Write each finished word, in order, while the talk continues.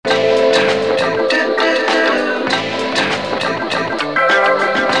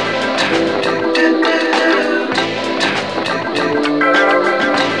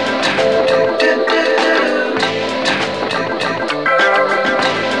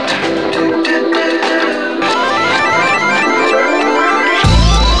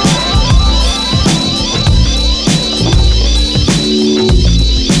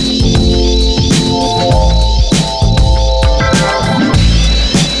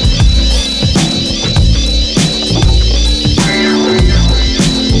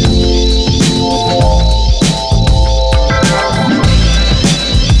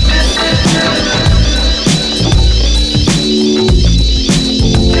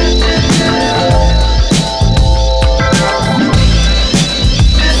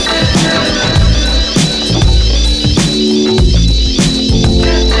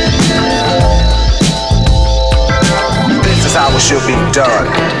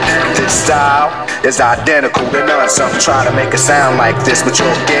style is identical to none. Some try to make it sound like this, but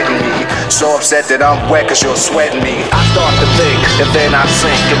you're getting me so upset that I'm wet cause you're sweating me. I start to think and then I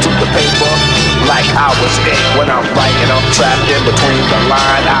sink into the paper like I was ink. When I'm writing, I'm trapped in between the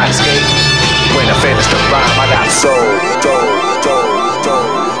line. I escape when I finish the rhyme. I got soul,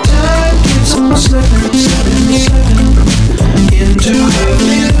 Time keeps on slipping, into the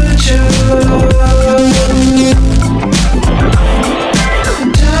future.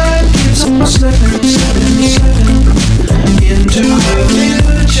 Time keeps on slipping, into the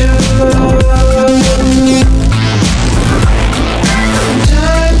future.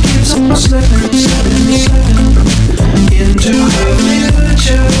 Time keeps on slipping, into the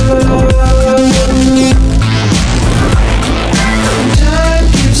future. Time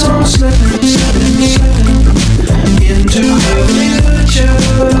keeps on slipping, into the future.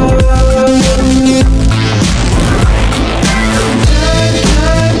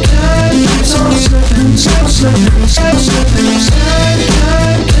 Time keeps on slipping, still slipping, still slipping.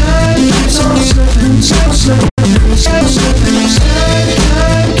 Time keeps on slipping, still slipping, still slipping.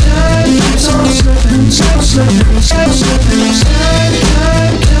 Time keeps on slipping, still slipping, still slipping.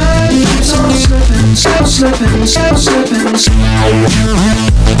 Time keeps on slipping, still slipping, still slipping.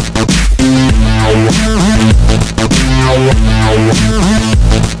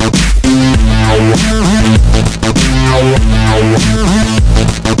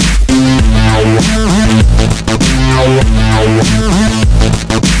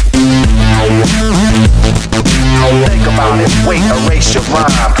 Think about it, wait, erase your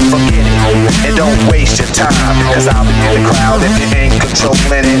rhyme. Forget it, and don't waste your time. Cause I'll be in the crowd if you ain't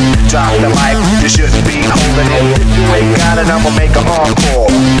controlling it. Drop the mic, you shouldn't be holding it. If you ain't got it, I'ma make an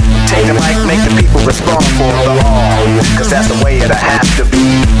encore. Take the mic, make the people respond for the all. Cause that's the way it'll have to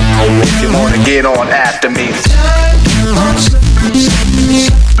be if you wanna get on after me. Time on slipping,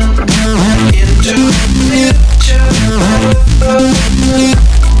 into the future. Time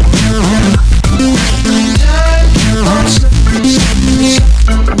on slipping,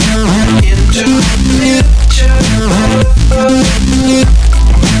 into the future. Time on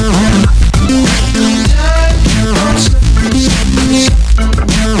slipping,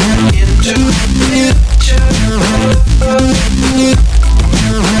 into the future. Time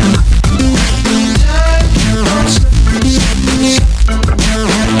on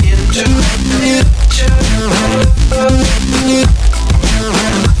slipping,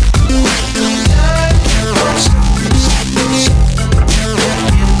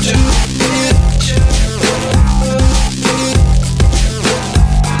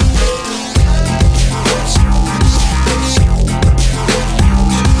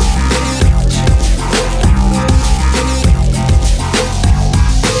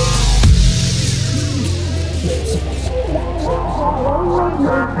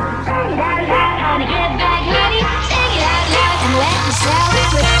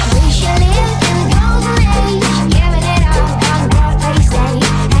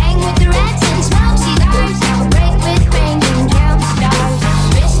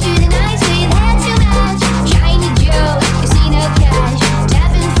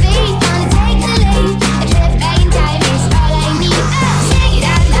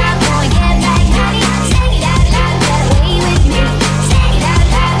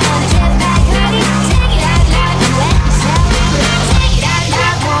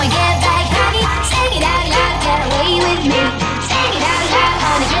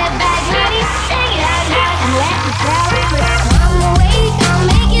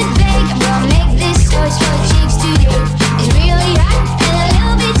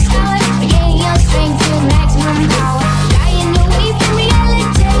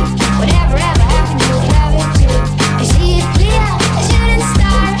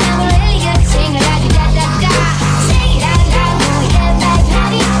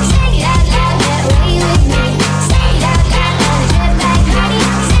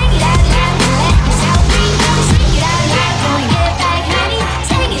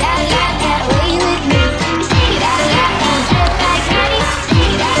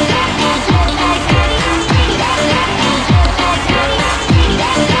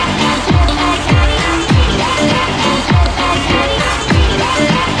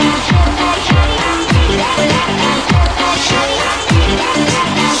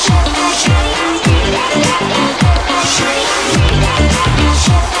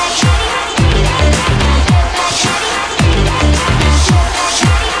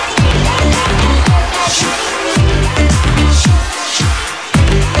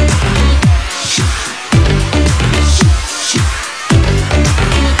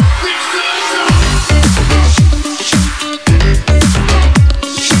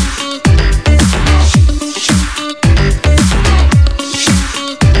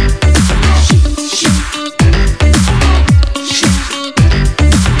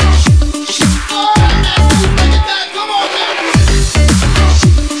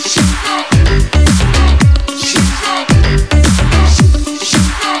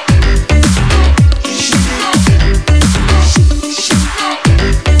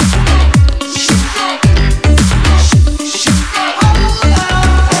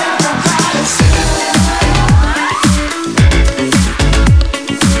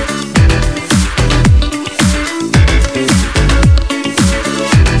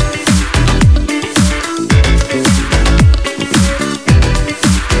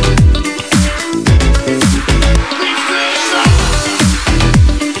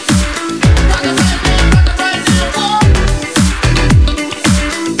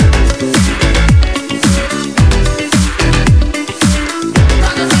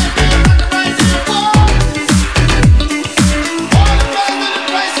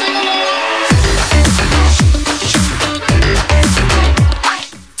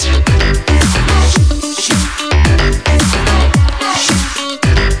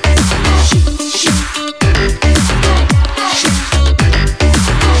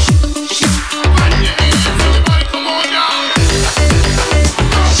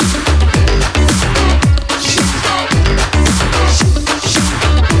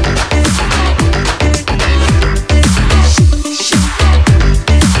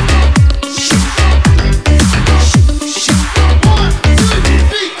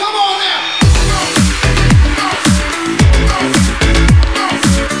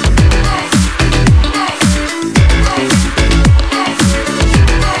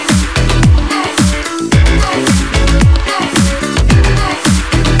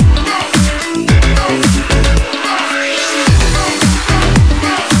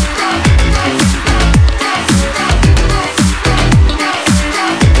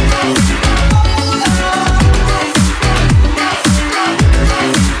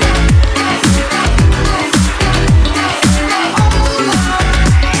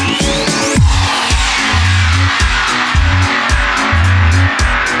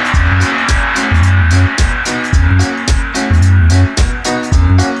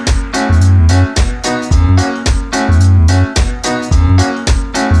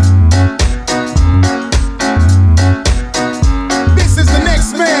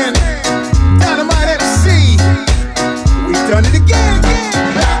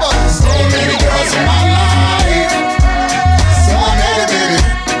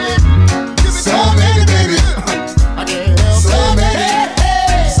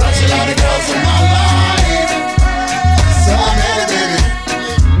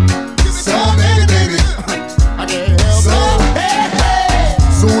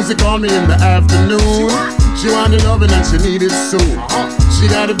 Susie called me in the afternoon. She wanted loving and she needed soon. She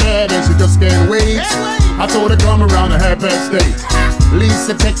got it bad and she just can't wait. I told her come around at 8:30.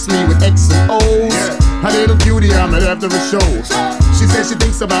 Lisa texts me with X and O's. Her little cutie, I'm after a show. She said she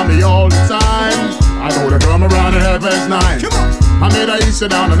thinks about me all the time. I told her come around at 9:30. I met Aisha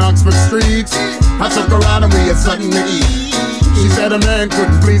down on Oxford Street. I took her out and we had something to eat. She said a man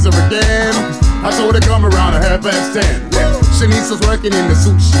couldn't please her again. I told her come around at 10:30. Shanice was working in the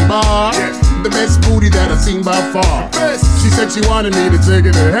sushi bar. The best booty that I've seen by far. She said she wanted me to take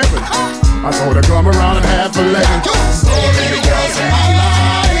her to heaven. I told her come around at 11:30. So many girls in my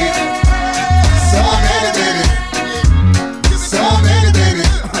life. So many, baby. So many, baby.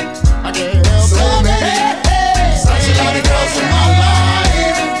 I can't help so many. Such a lot of girls in my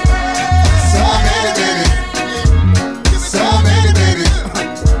life. So many, baby. So many, baby.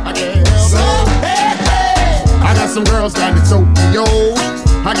 I can't help so I got some girls down in Tokyo.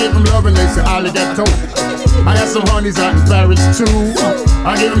 I gave them love and they said alligator. I got some honeys out in Paris too.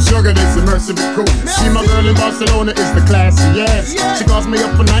 I give them sugar, they say mercy be cool. See my girl in Barcelona is the classy, yes. She calls me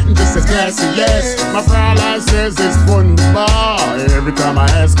up at night and just says classy, yes. My Fraulein says it's wunderbar. Every time I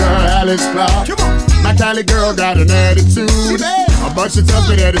ask her, Alice Clark. My Cali girl got an attitude. But she tells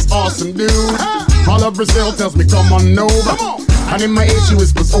me that it's awesome, dude. All of Brazil tells me come on over. And in my age she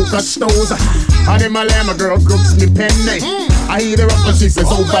whispers Ocastos. And in my land my girl cooks me penne. I heat her up and she says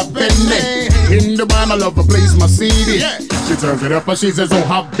over penne. In Dubai my lover plays my CD. She turns it up and she says oh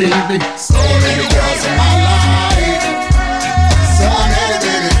hot baby. So many girls in my life. So many,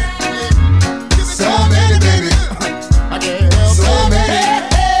 baby. So many, baby. I can't help so many.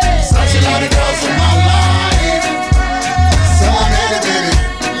 Such a lot of girls in my life. So many, baby.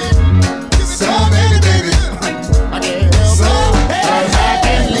 So many, baby. I can't help so cause I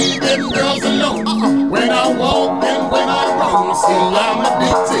can't leave them girls alone. When I walk and when I roam, see I'm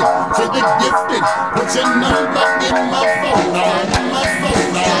addicted to the gifted. Put your number in my phone, in my phone,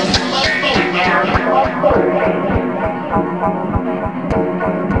 in my phone, in my phone.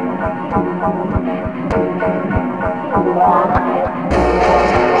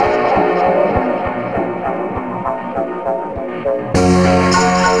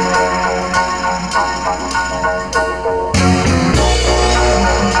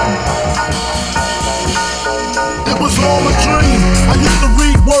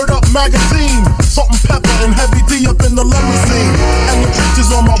 Magazine, salt and pepper and heavy D up in the limousine, and the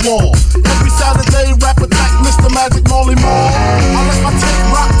pictures on my wall. Every Saturday, rap attack, Mr. Magic Molly Mall. I let my tape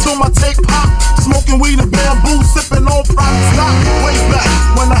rock till my tape pop, smoking weed and bamboo, sipping on private stock. Way back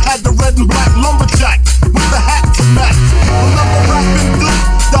when I had the red and black lumberjack with the hat to match. Remember rapping Duke,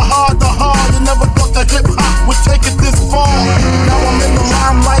 the hard. You never thought that hip hop would take it this far. Now I'm in the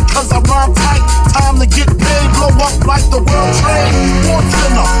limelight 'cause I rhyme tight. Time to get paid, blow up like the world trade. Born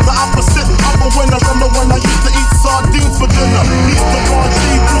sinner, the opposite of a winner. Remember when I used to eat sardines for dinner? Easter Ron G,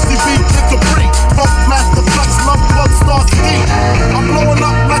 Brucey B, Kid Capri, Funk Master Flex, Love Bug, Star Ski. I'm blowing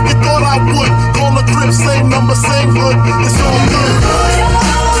up like you thought I would. Call the crib, same number, same hood. It's all good.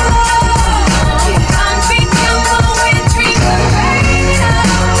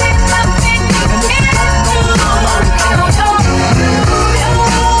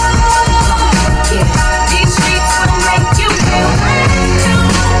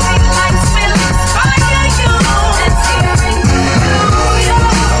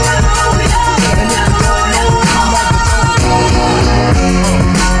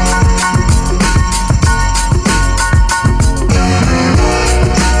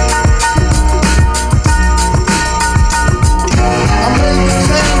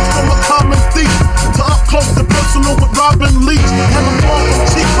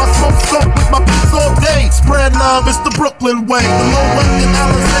 It's the Brooklyn way. The low rent in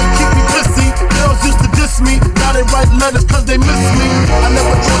Alizé keep me pissy. Girls used to diss me, now they write letters 'cause they miss me. I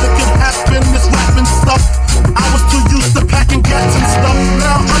never thought it could happen, this rapping stuff. I was too used to packing gats and stuff.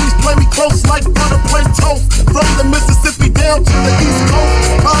 Now honeys play me close like butter play toast. From the Mississippi down to the East Coast.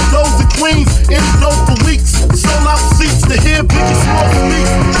 Condos in Queens, in dope for weeks. Sold out seats to hear Biggie Smoke speak.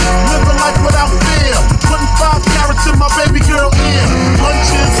 Living life without fear. Putting 5 carats in my baby girl ear.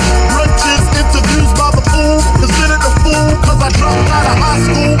 Lunches, interviews by the fool. Considered a fool 'cause I dropped out of high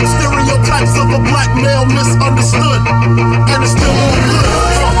school. Stereotypes of a black male misunderstood. And it's still all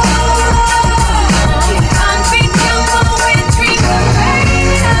good.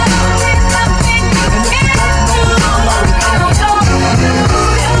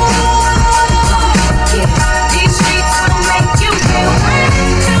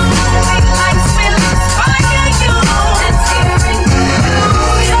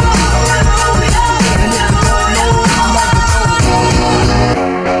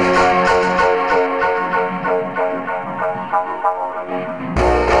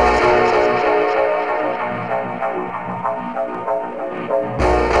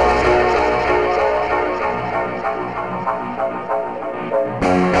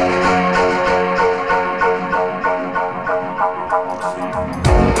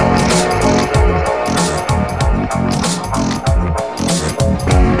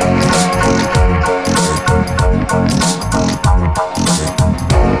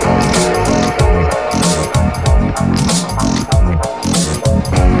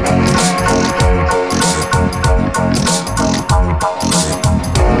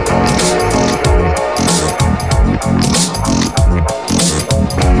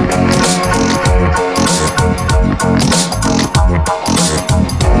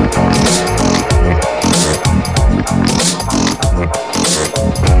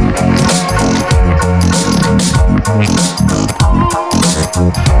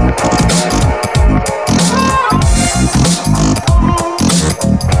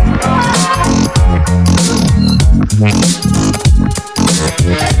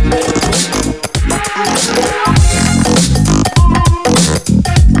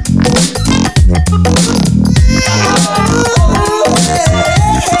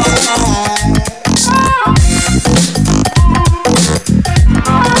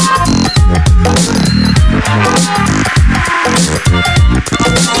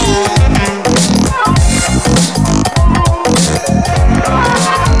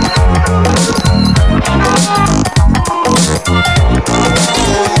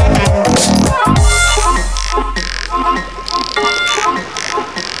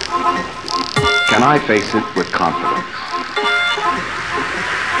 Can I face it with confidence?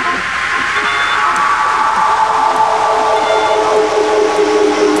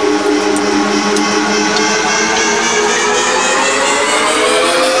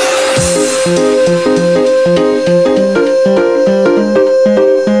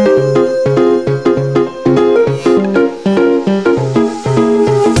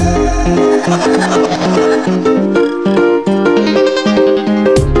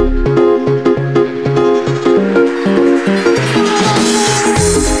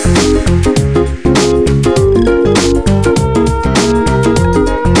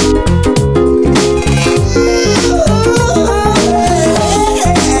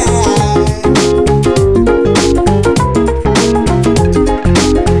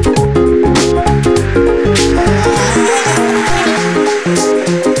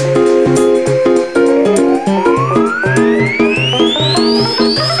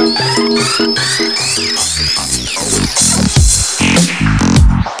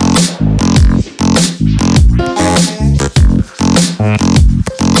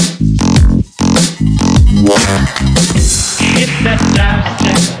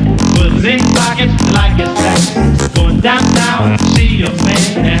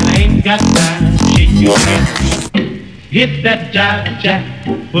 Hit that jive jack,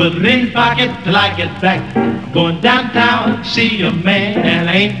 put it in pocket till I get back. Going downtown, see a man, and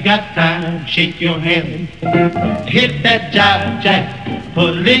I ain't got time. Shake your hand. Hit that jive jack,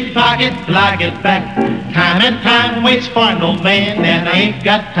 put it in pocket till I get back. Time and time waits for no man, and I ain't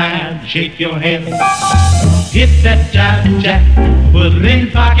got time. Shake your hand. Hit that jive jack, put it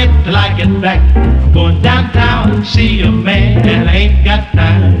in pocket till I get back. Going downtown, see a man, and I ain't got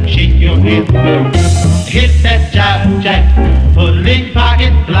time. Shake your hand. Hit that jive jack, put it in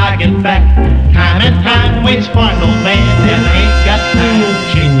pocket till I get back. Time and time waits for no man, and I ain't got time.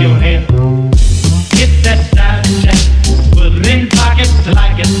 Shake your hand. Hit that jive jack, put it in pocket till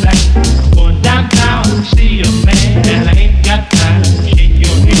I get back. Going downtown, see a man, and I ain't got time. Shake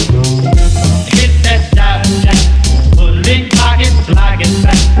your hand. Hit that jive jack, put it in pocket till I get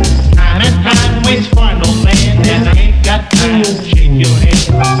back. Time and time waits for no man, and I ain't got time. Shake your hand.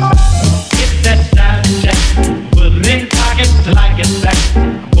 Hit that jive jack, put it in pocket till I get back.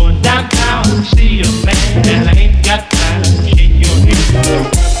 Going downtown, see a man, and I ain't got time. Shake your hand.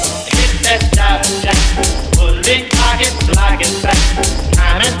 Hit that jive jack, put it in pocket till I get back.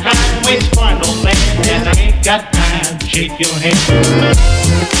 Time and time waits for no man, and I ain't got time. Shake your hand.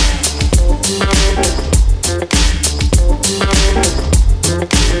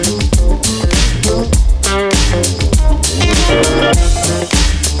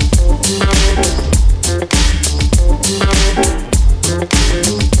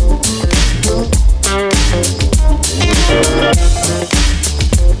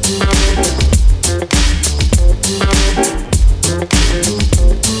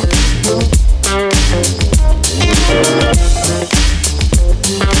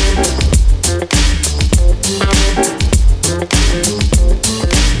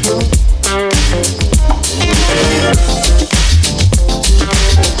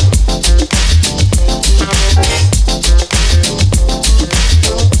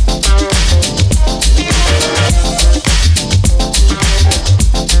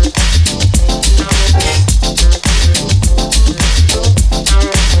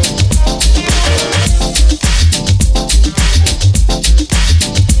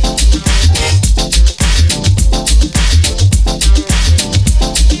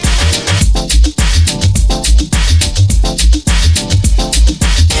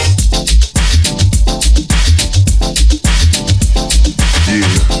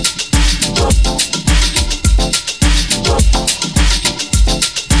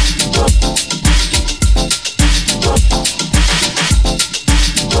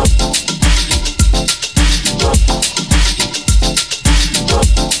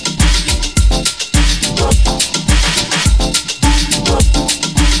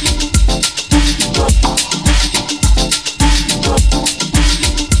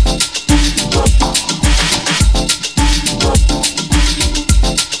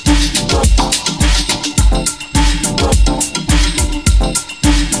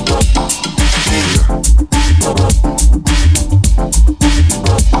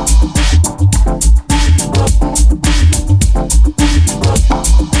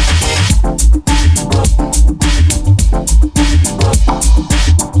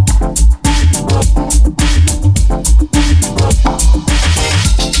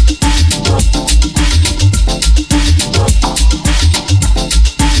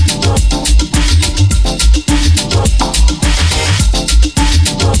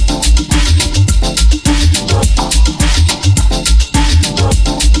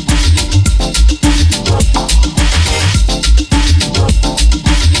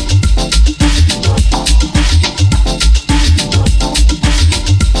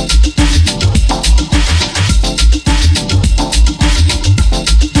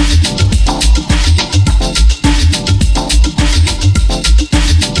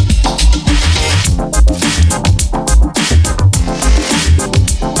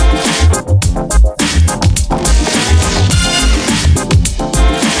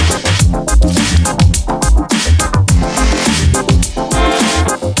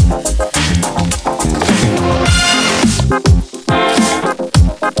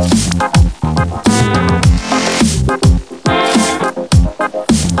 love.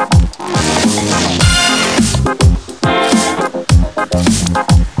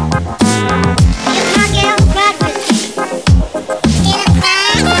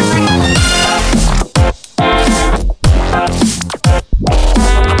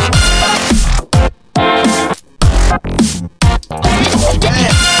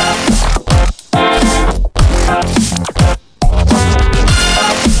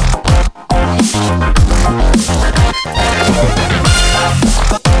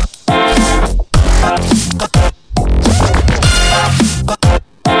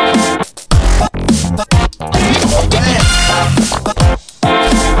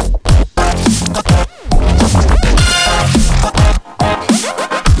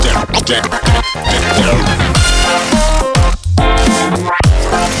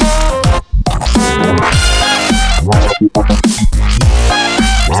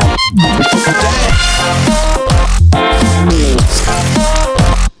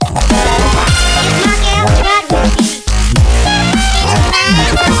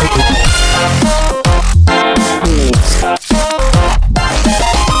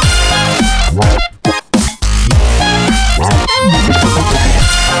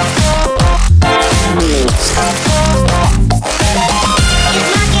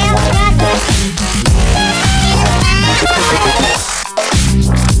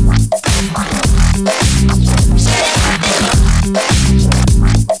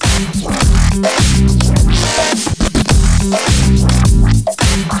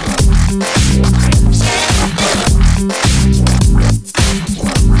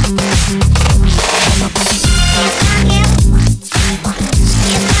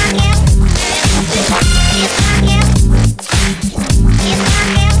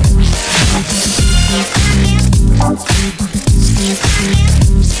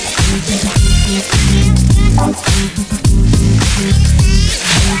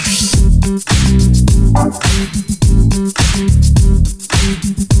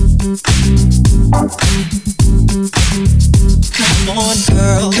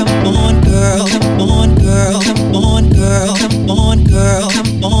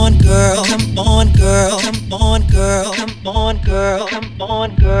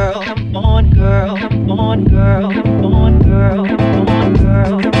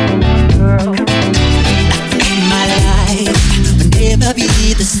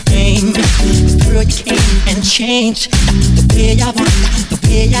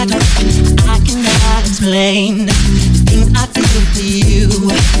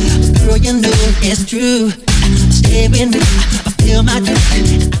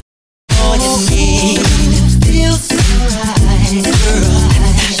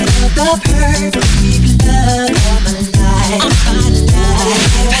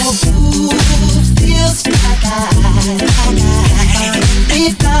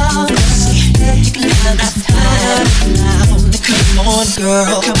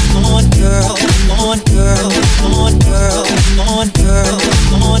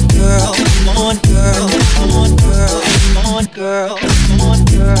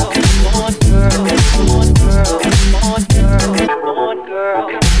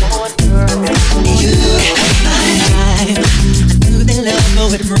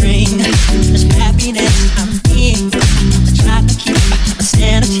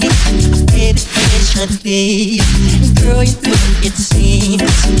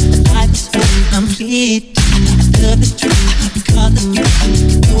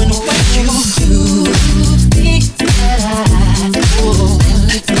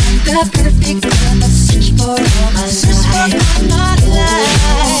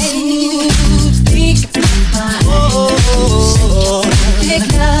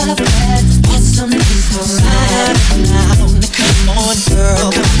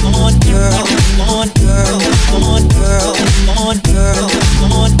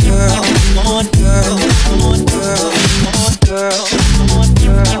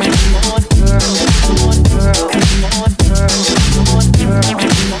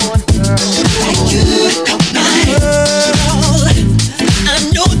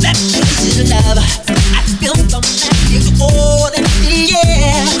 I feel romantic more than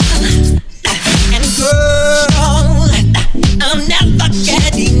yeah.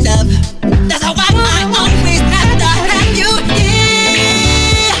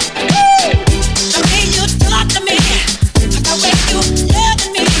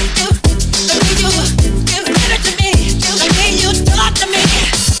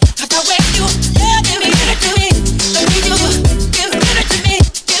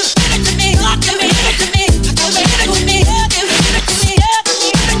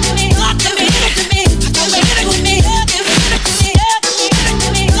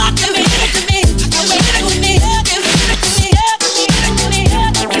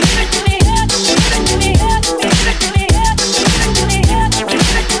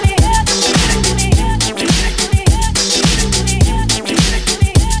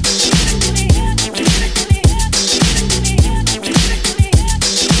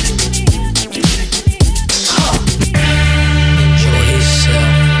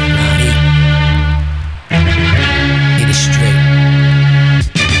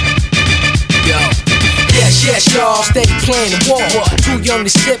 behind the wall. Too young to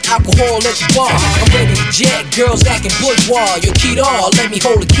sip alcohol at the bar. I'm ready to jet, girls acting bourgeois. Yo, Keita, let me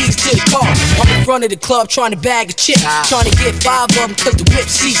hold the keys to the car. I'm in front of the club trying to bag a chick. Trying to get 5 of them cause the whip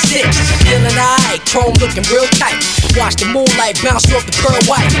C6. Feeling alright, chrome looking real tight. Watch the moonlight bounce off the pearl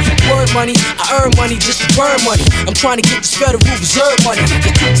white. Word money, I earn money just to burn money. I'm trying to get this Federal Reserve money.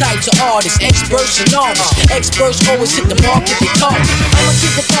 The two types of artists, experts and novice. Experts always hit the mark if they talk. I'ma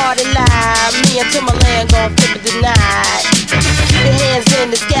keep the party live. Me and Timberland gon' flip it tonight. Keep your hands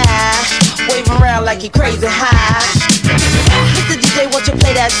in the sky. Wave around like you crazy high. Mr. DJ, won't you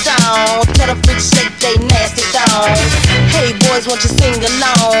play that song? Tell the freaks shake they nasty thongs. Hey boys, won't you sing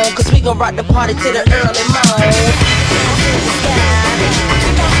along? Cause we gon' rock the party to the early morn. In the sky.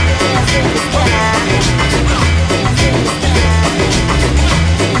 Hands in the sky.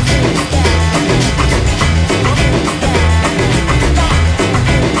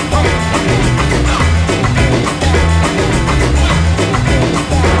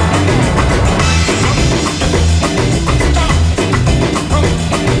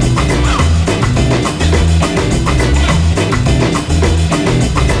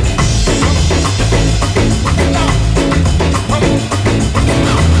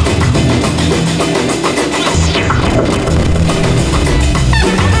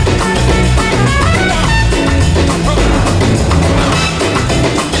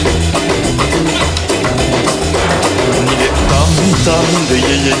 De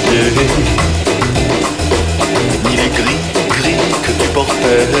yé, ni les gris que tu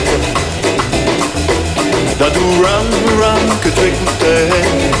portais, d'adou ram que tu écoutais,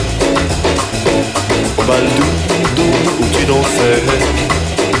 au bal doudou où tu dansais.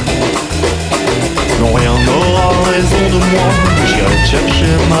 Non, rien n'aura raison de moi, j'irai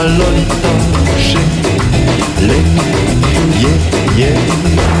chercher ma lolita chez les yé,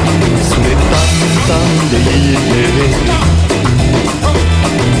 sous les tam-tams des yé.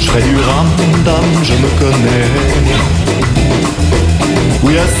 Je ferai du ramdam, je me connais.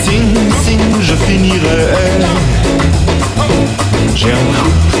 Oui, à Sing, je finirai. J'ai un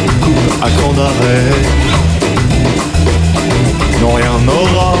coupe à cran d'arrêt. Non, rien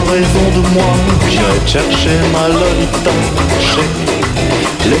n'aura raison de moi. J'irai chercher ma lolita chez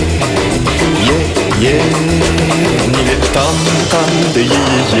les yé, ni les tam-tams des yé.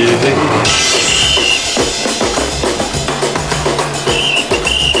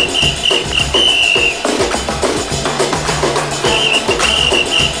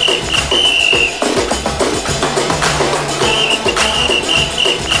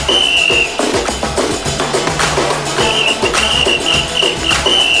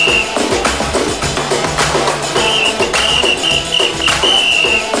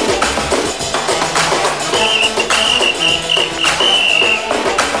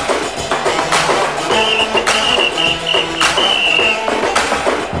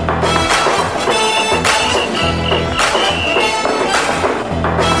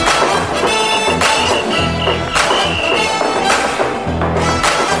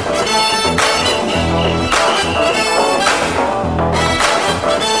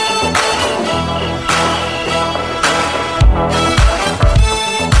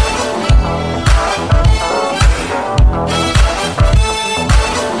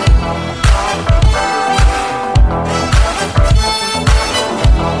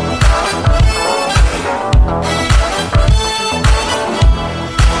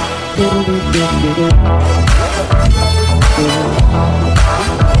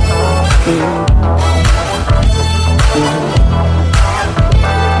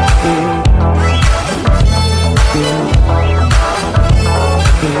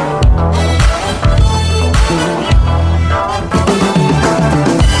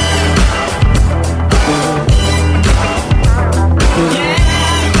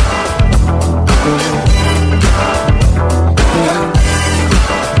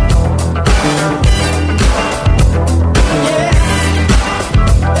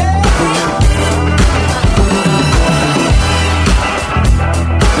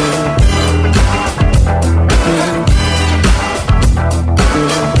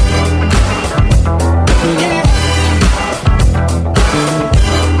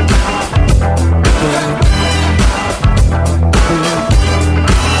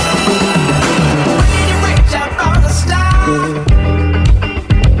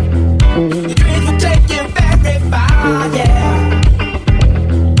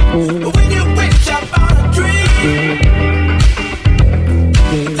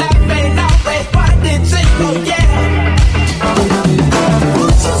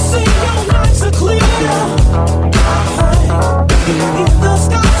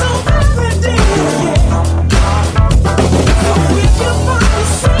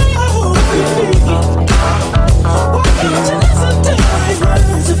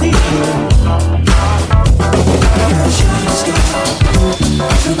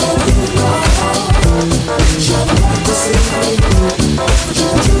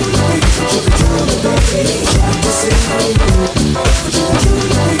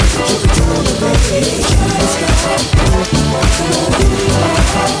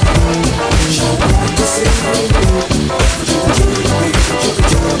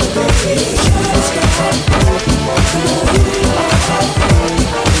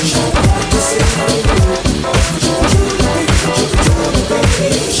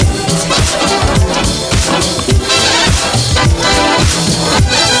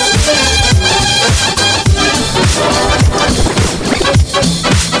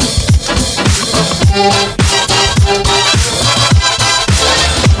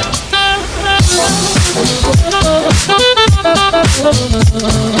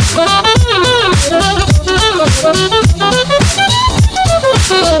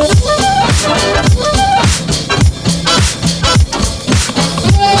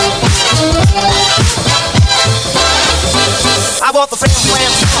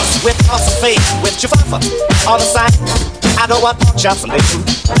 Puffer on the side. I don't want pork chops and bacon.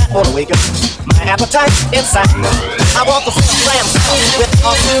 That won't awaken my appetite inside. I want the full lamb with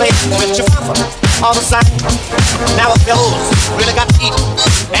awesome flavor with your puffer on the side. Now a fellow's really got to eat,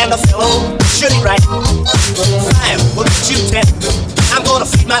 and a fellow should eat right. 5 will get you 10. I'm gonna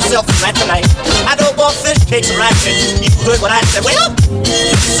feed myself right tonight. I don't want fish cakes and rice. You heard what I said. Wait up,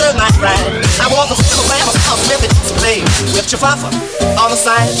 serve my right. I want the full lamb of house with it play with your puffer on the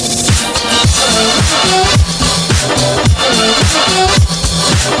side.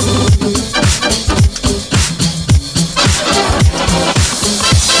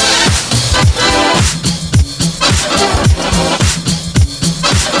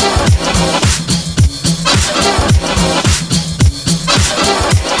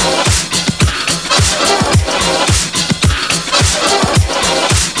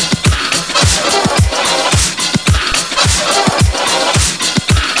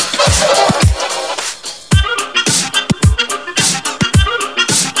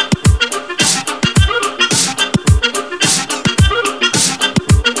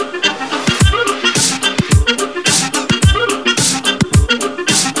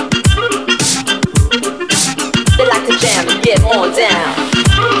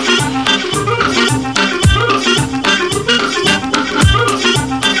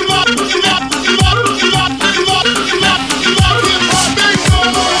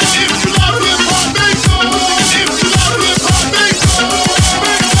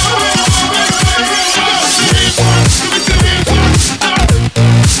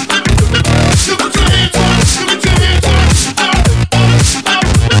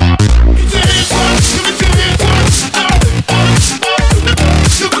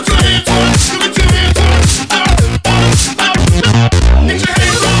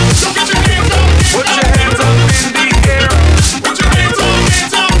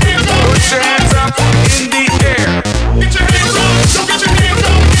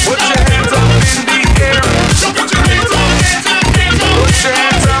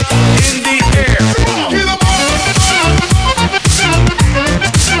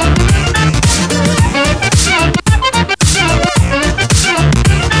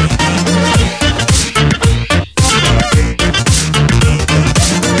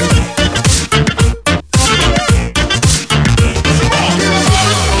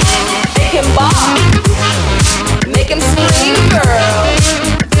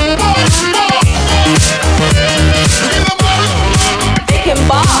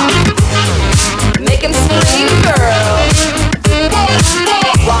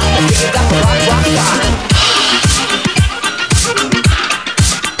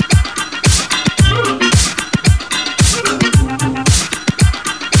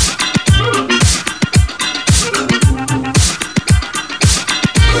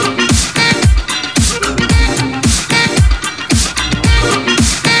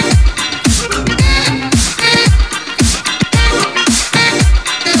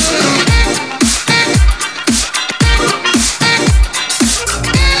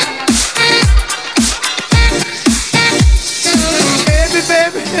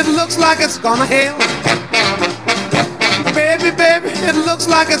 Gonna hail. Baby, baby, it looks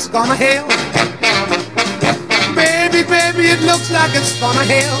like it's gonna hail. Baby, baby, it looks like it's gonna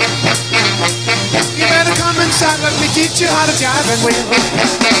hail. You better come inside, let me teach you how to jive and wheel.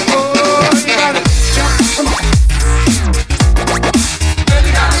 Oh, you gotta jump, come on.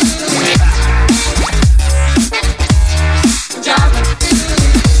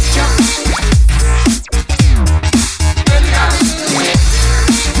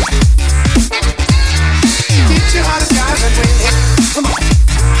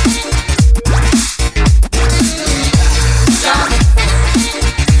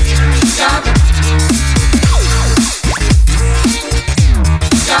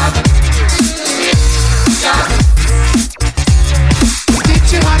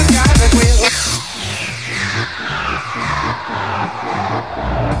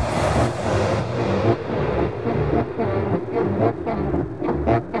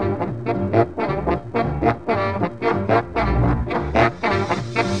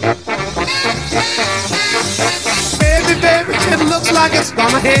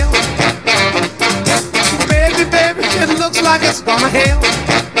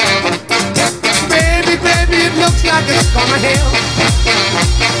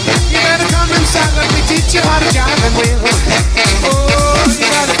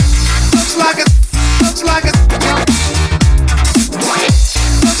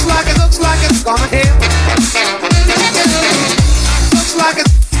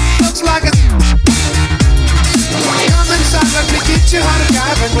 Come inside, let me teach you how to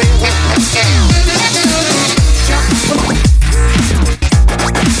drive and wheel.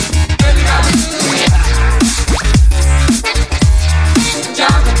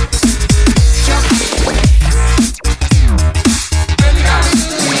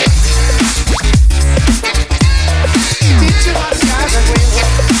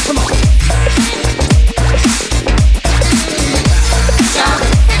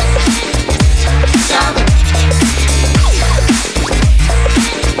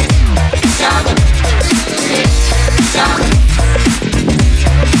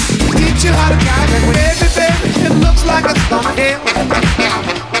 looks like it's gonna hail.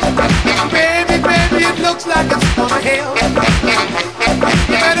 Baby, baby, it looks like it's gonna hail.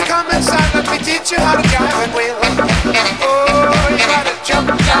 You better come inside, let me teach you how to jive and wheel. Oh, you gotta jump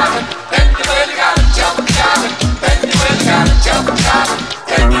and jive and then you really gotta jump and jive and then you really gotta jump and jive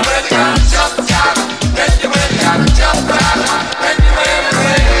and then you really gotta jump and jive and then you really gotta jump and jive and then you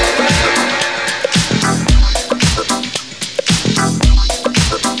really.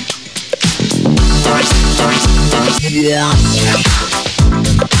 Yeah.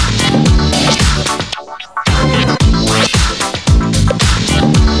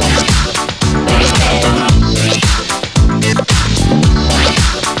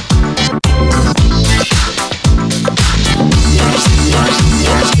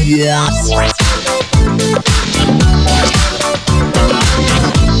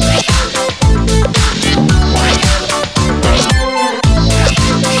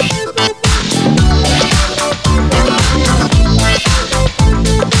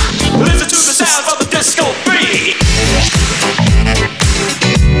 Listen to the sound of the disco free.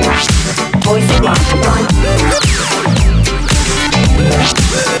 Boys and one.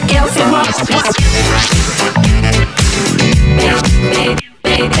 Girls and one.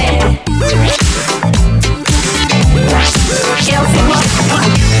 Baby. Girls and one.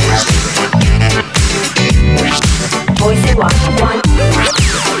 Boys and one.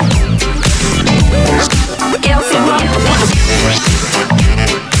 Girls and one.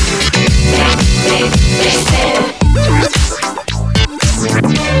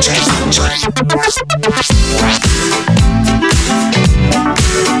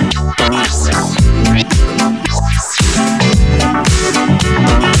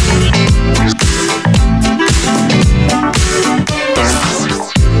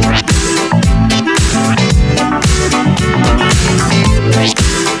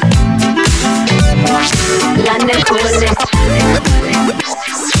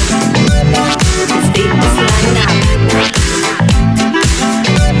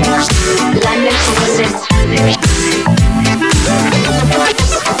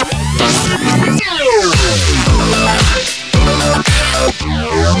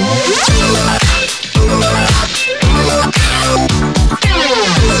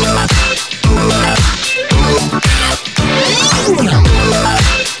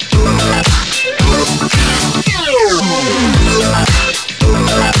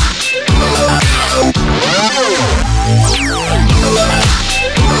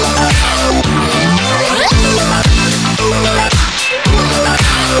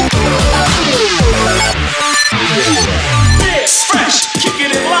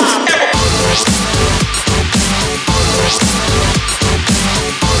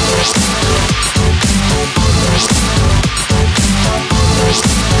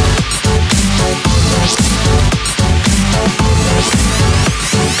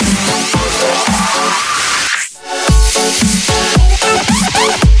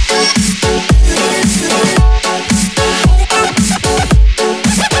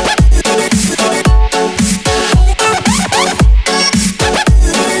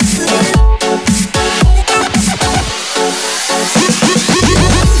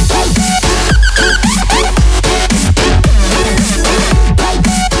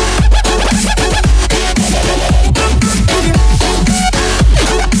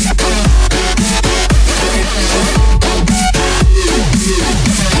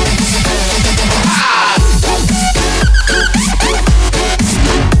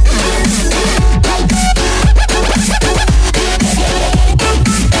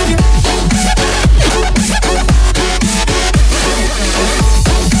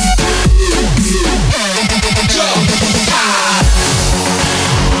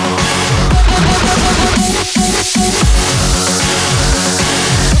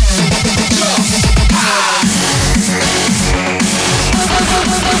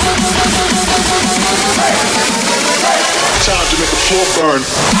 burn.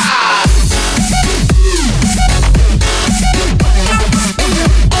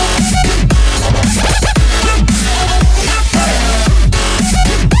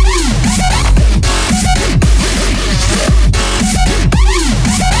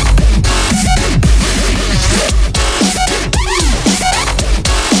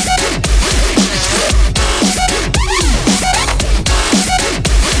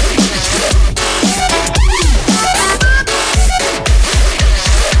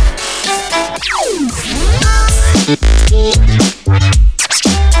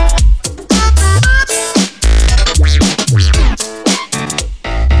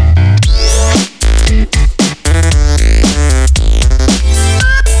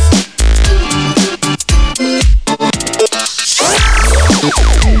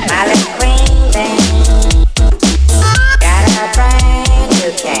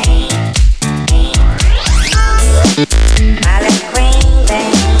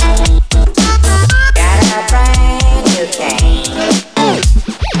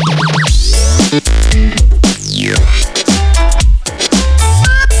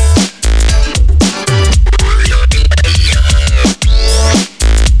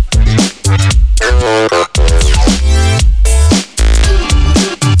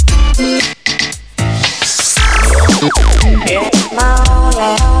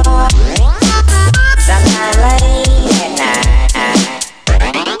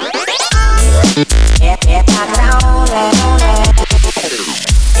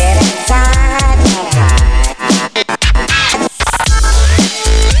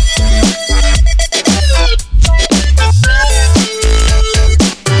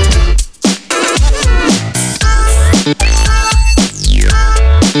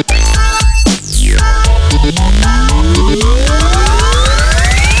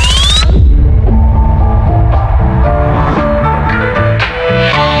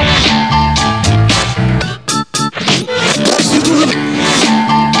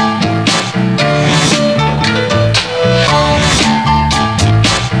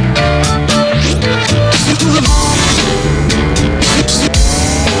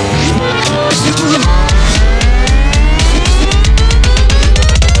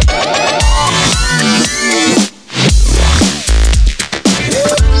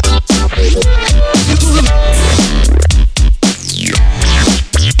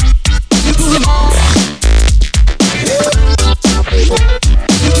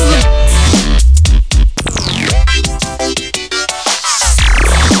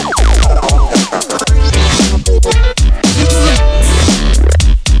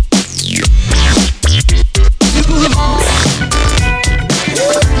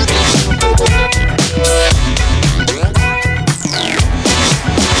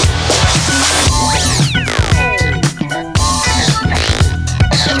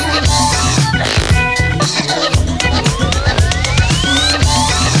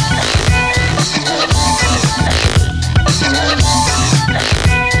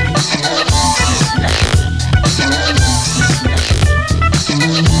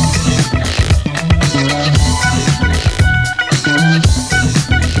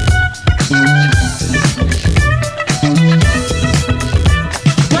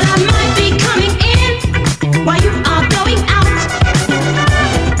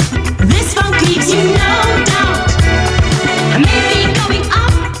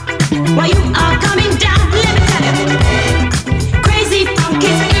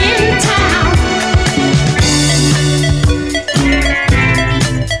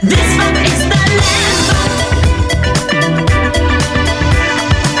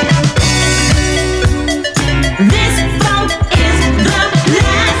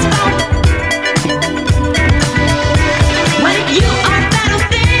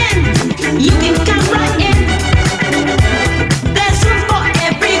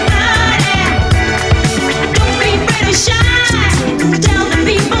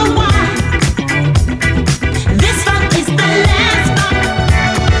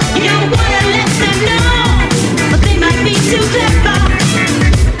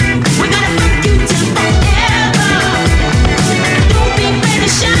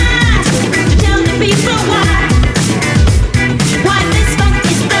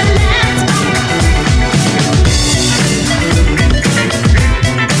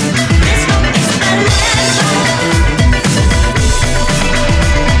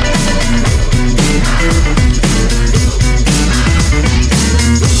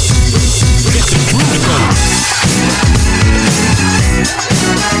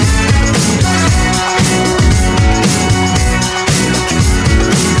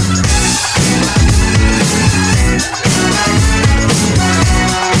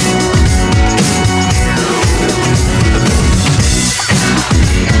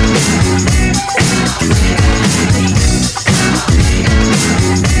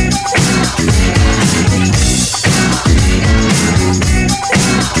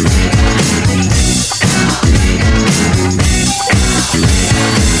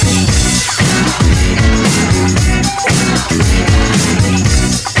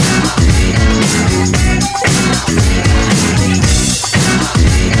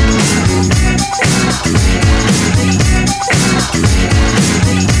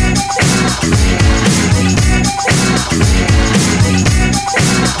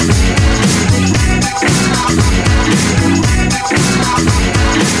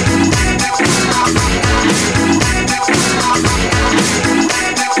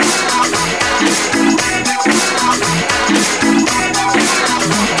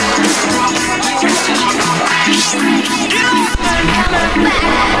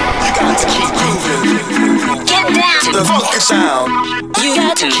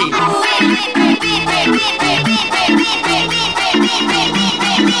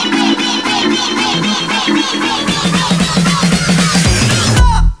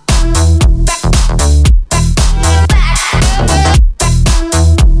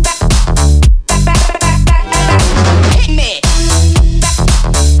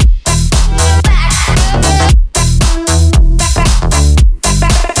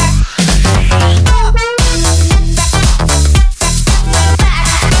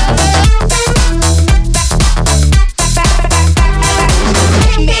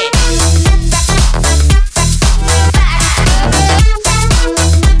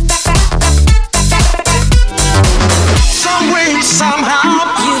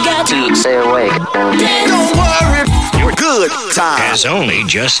 has only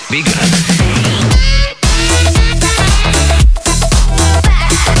just begun.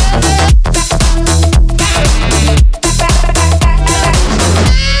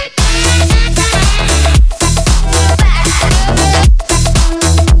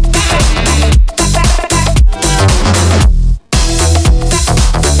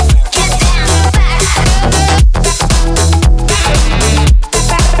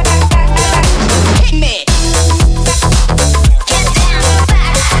 Hit me.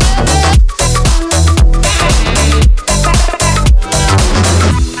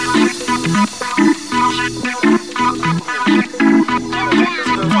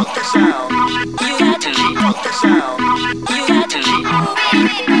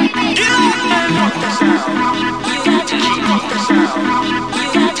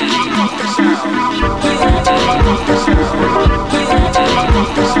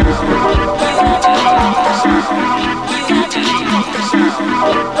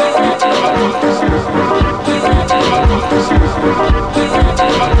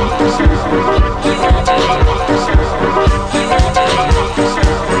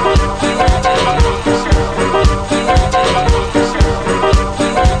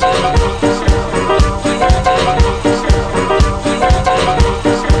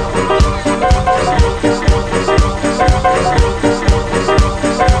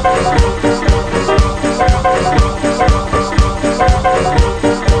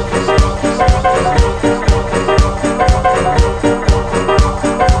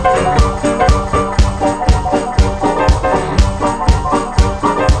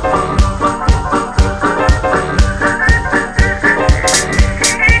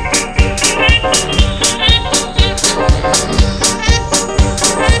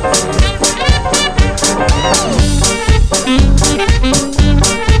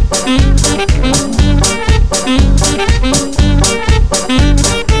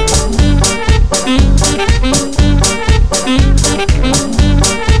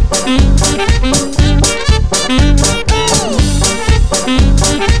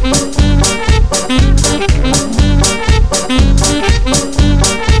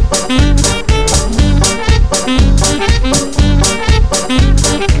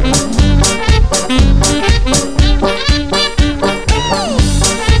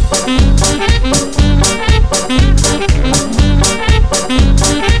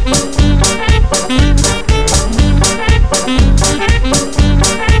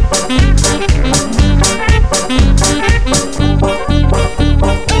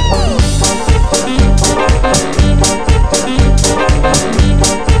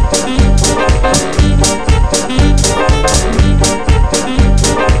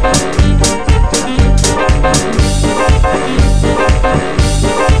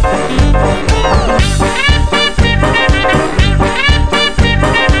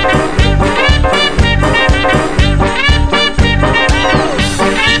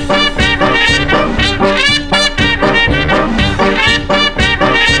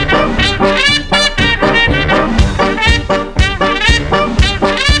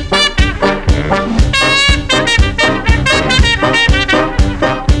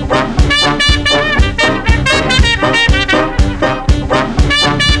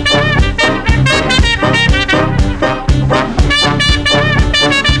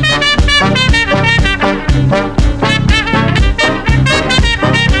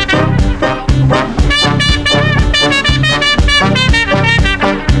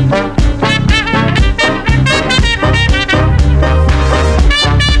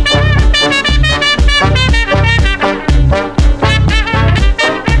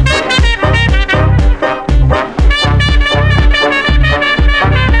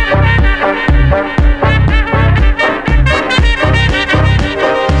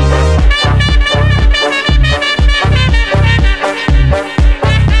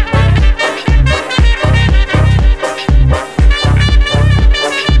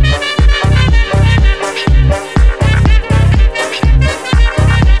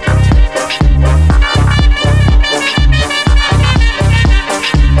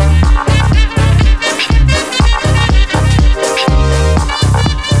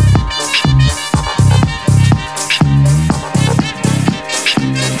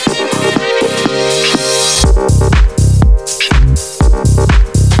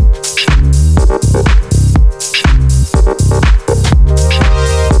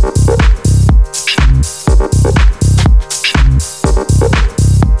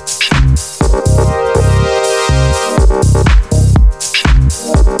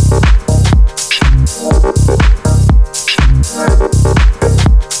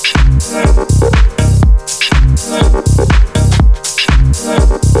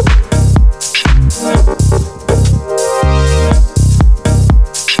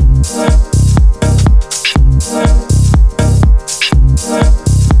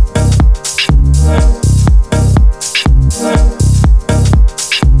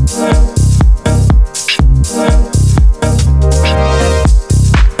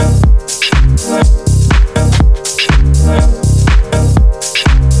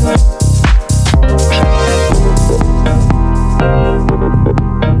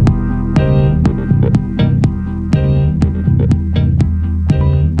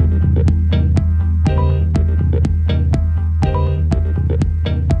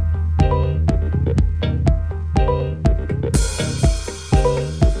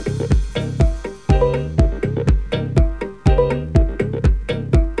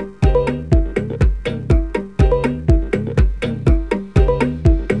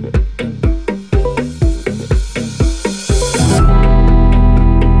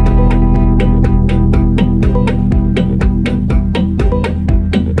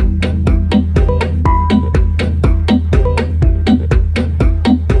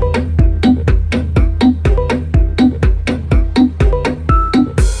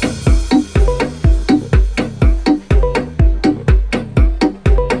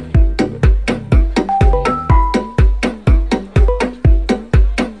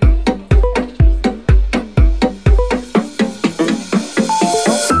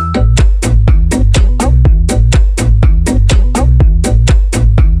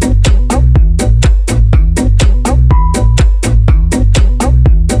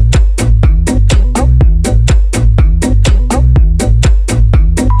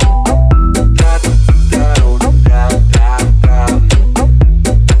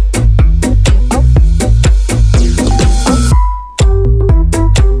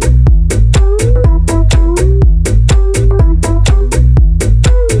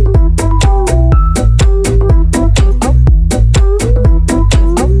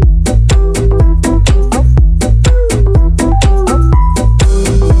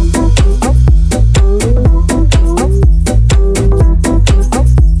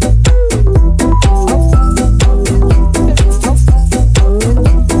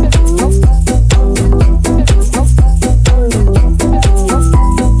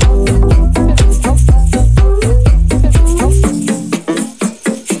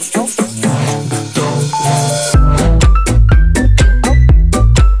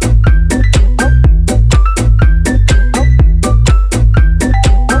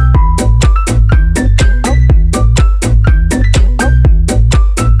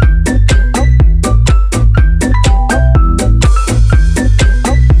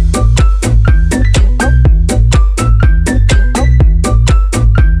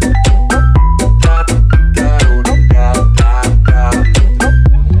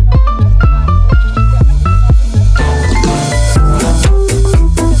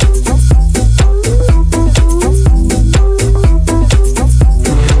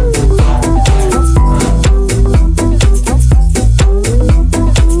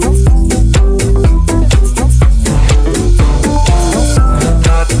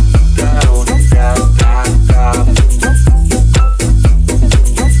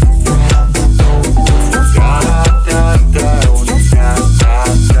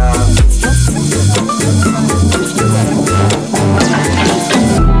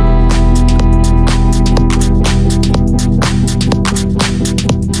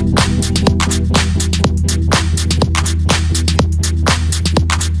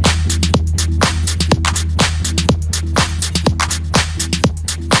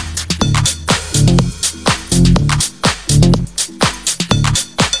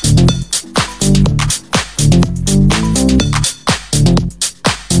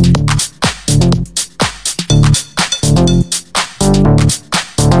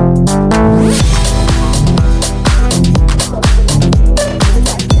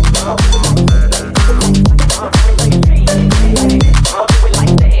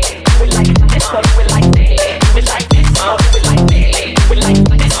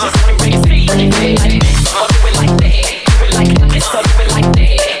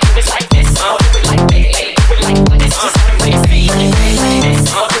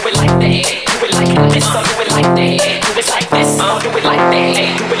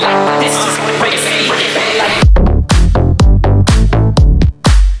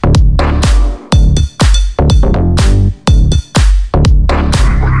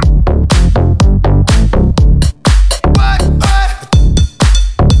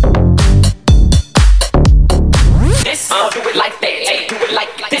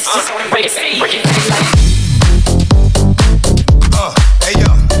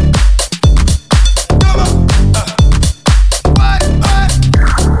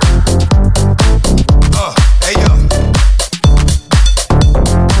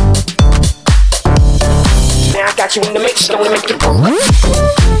 You in the mix, don't make it go.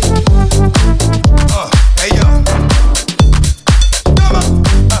 Hey yo. Come on.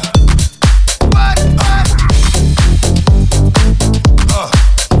 What?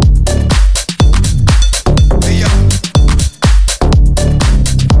 Hey yo.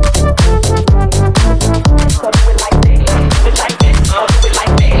 So do it like this, do it like this, do it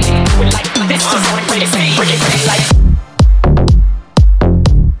like this, do it like this, just wanna bring it like.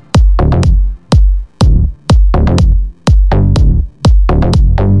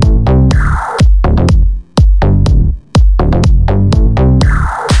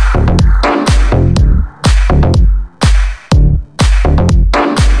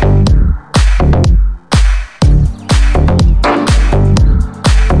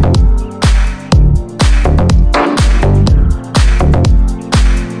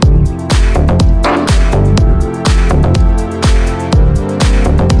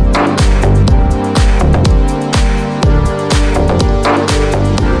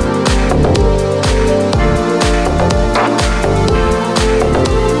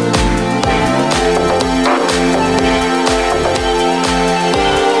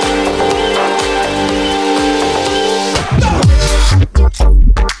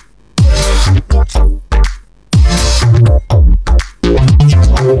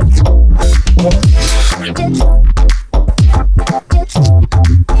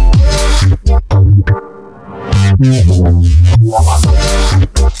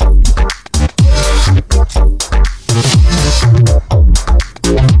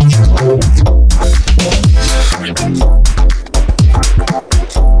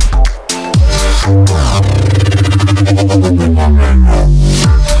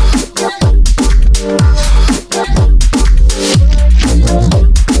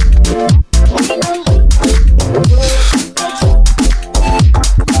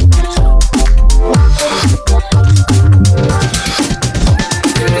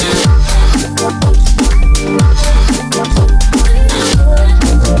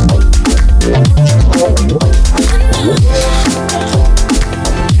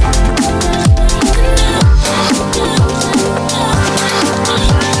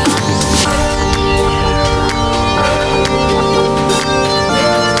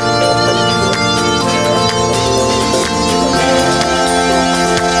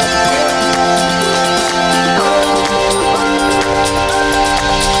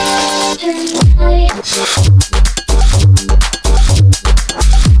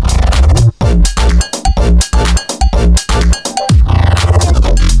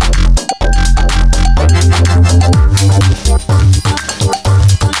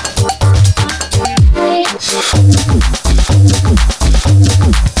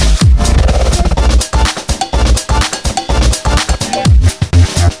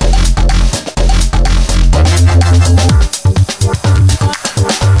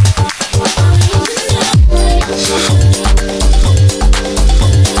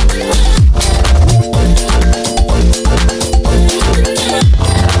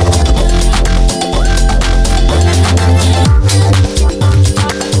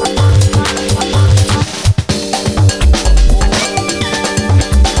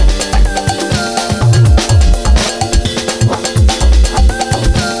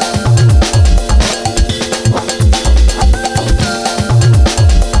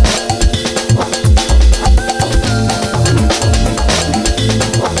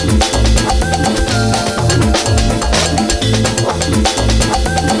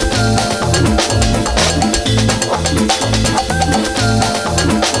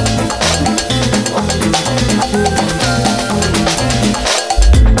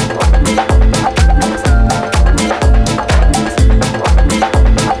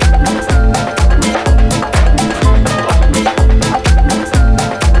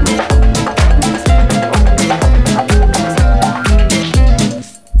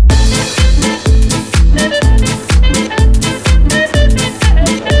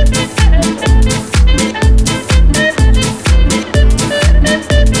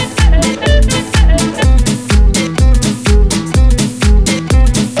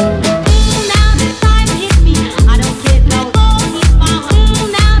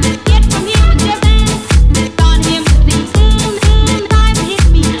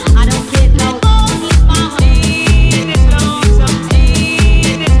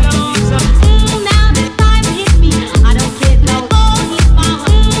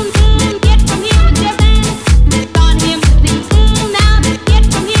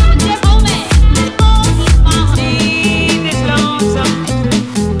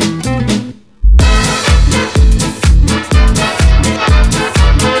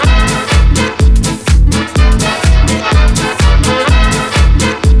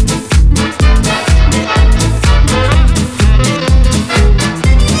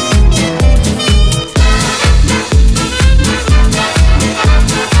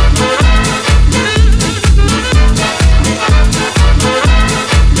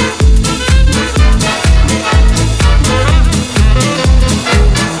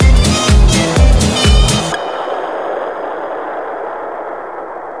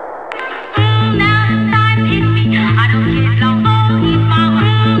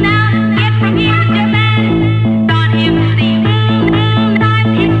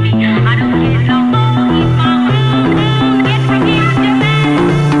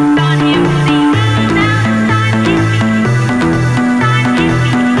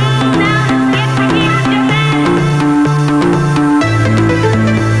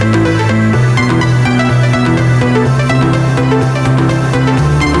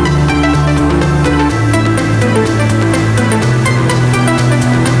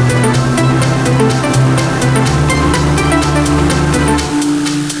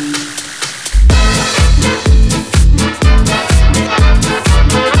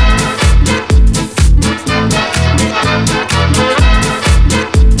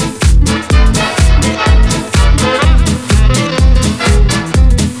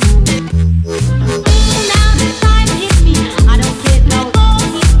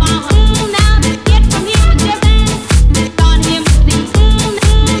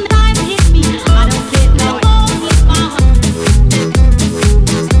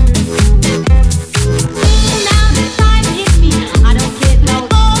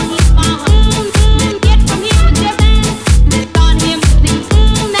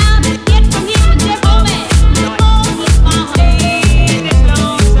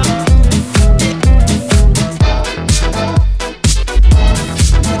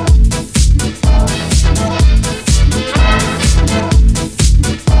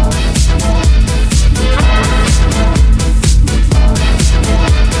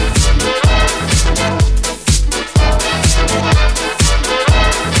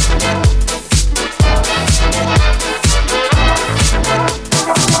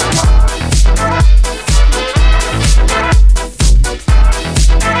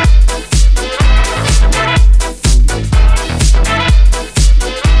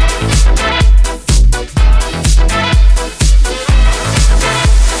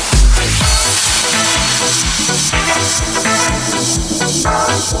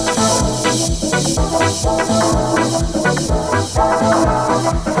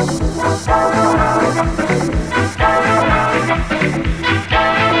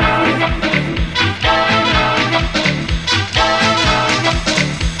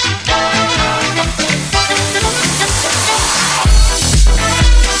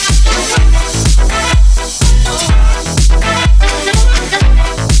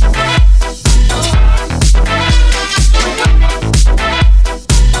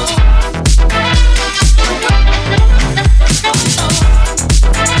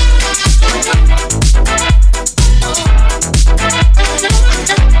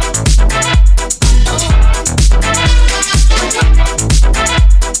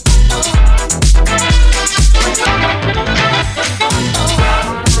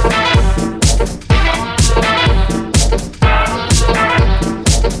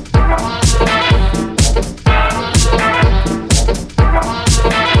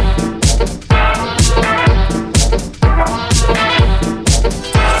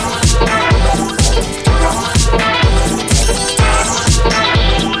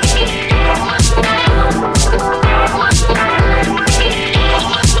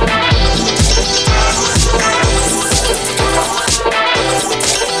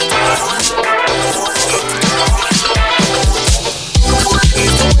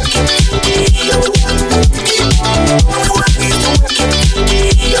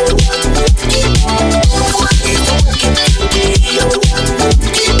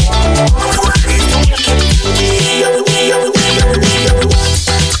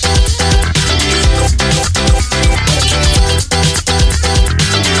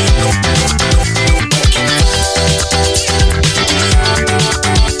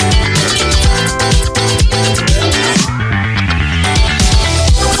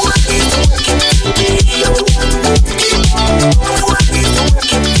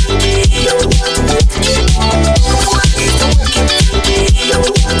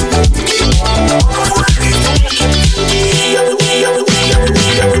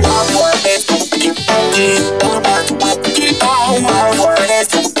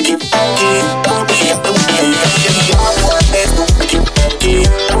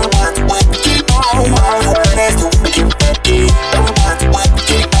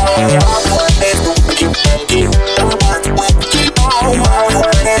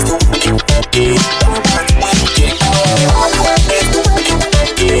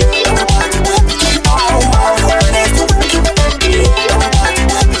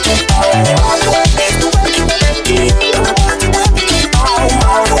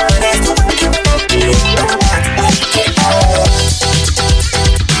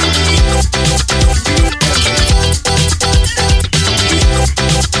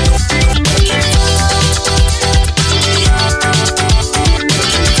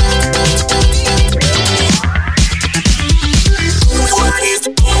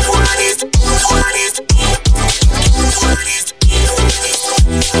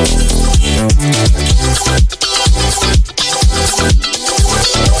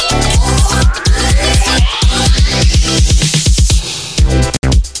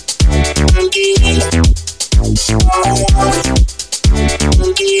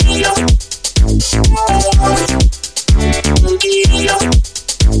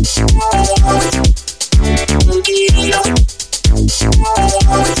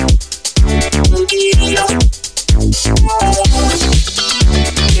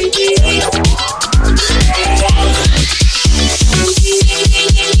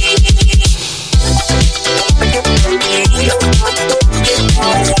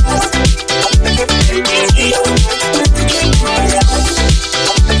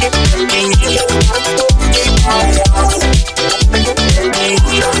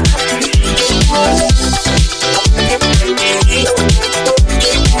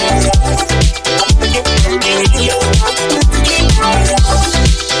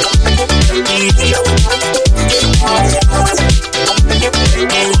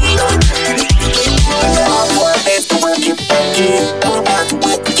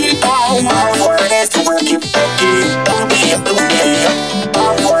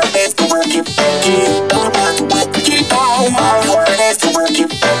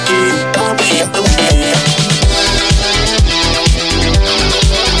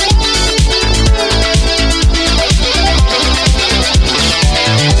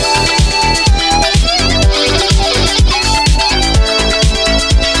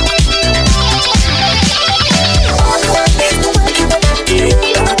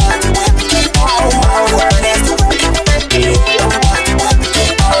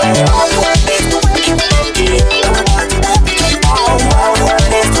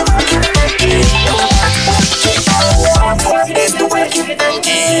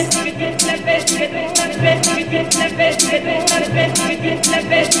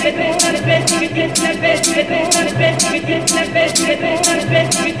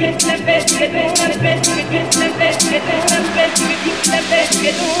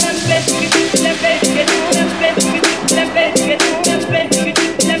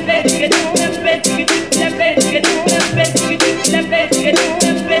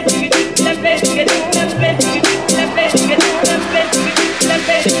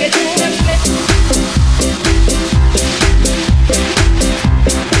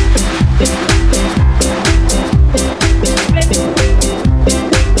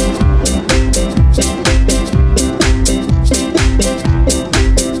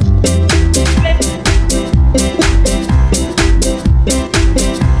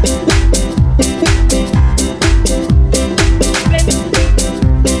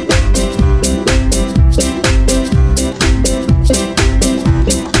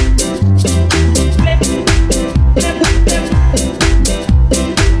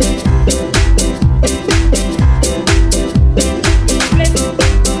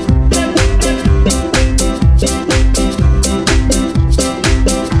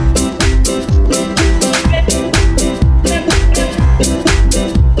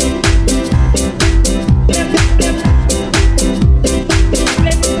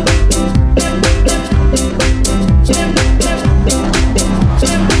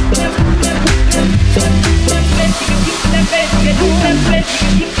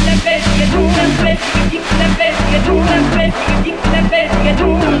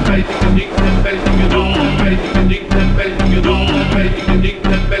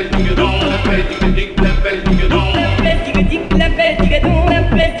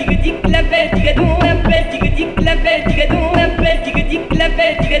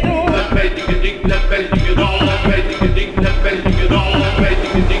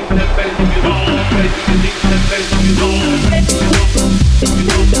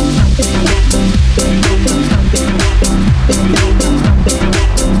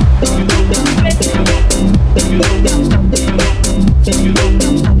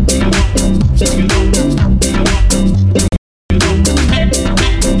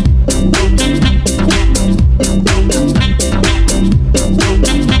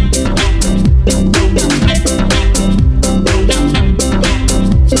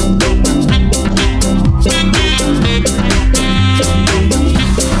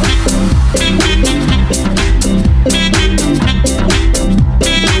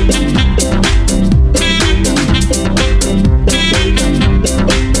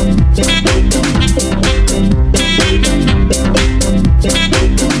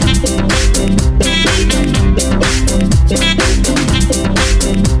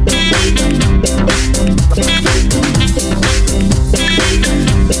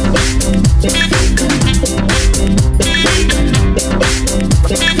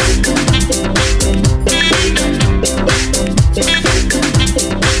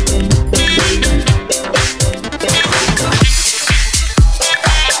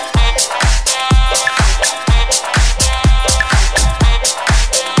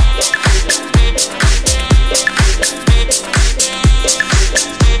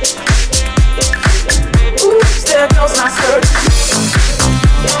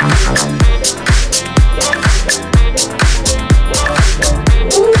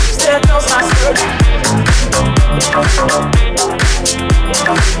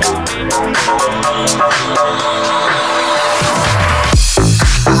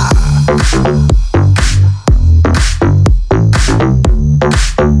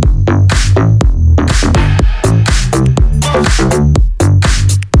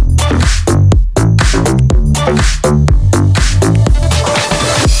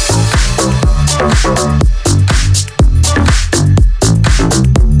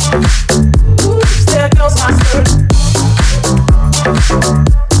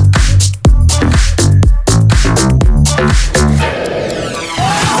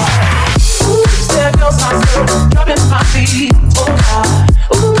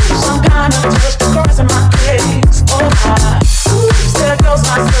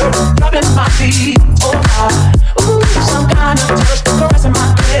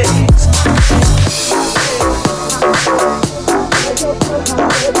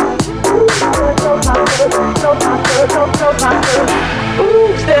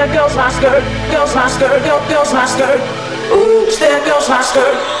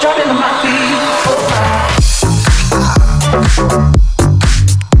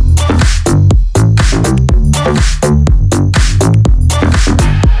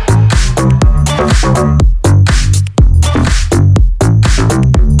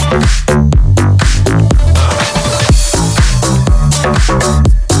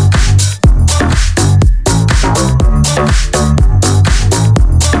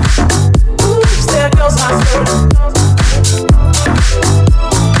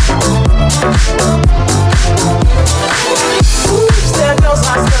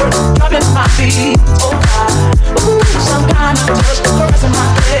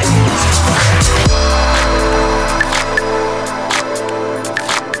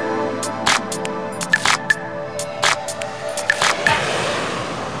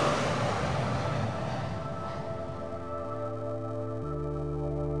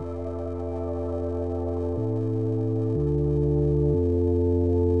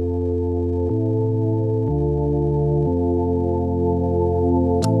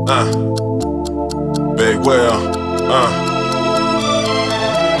 Big Will,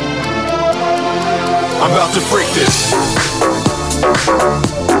 I'm about to freak this.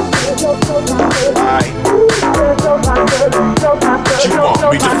 Aight. You want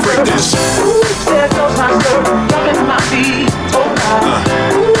me to freak this? There goes my skirt, jumping to my feet.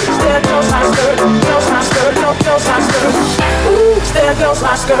 There goes my skirt, goes my skirt, goes my skirt. There goes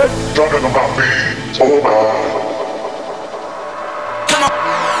my skirt, jumping on my feet. Oh my.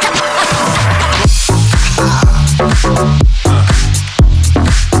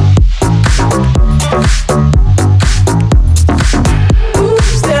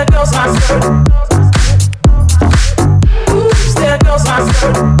 There goes my skirt. There goes my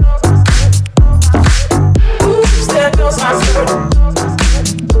skirt. There goes my skirt.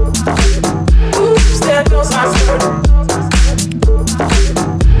 There goes my skirt.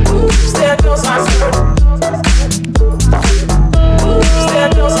 There goes my skirt. There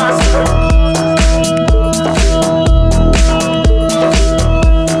goes my skirt.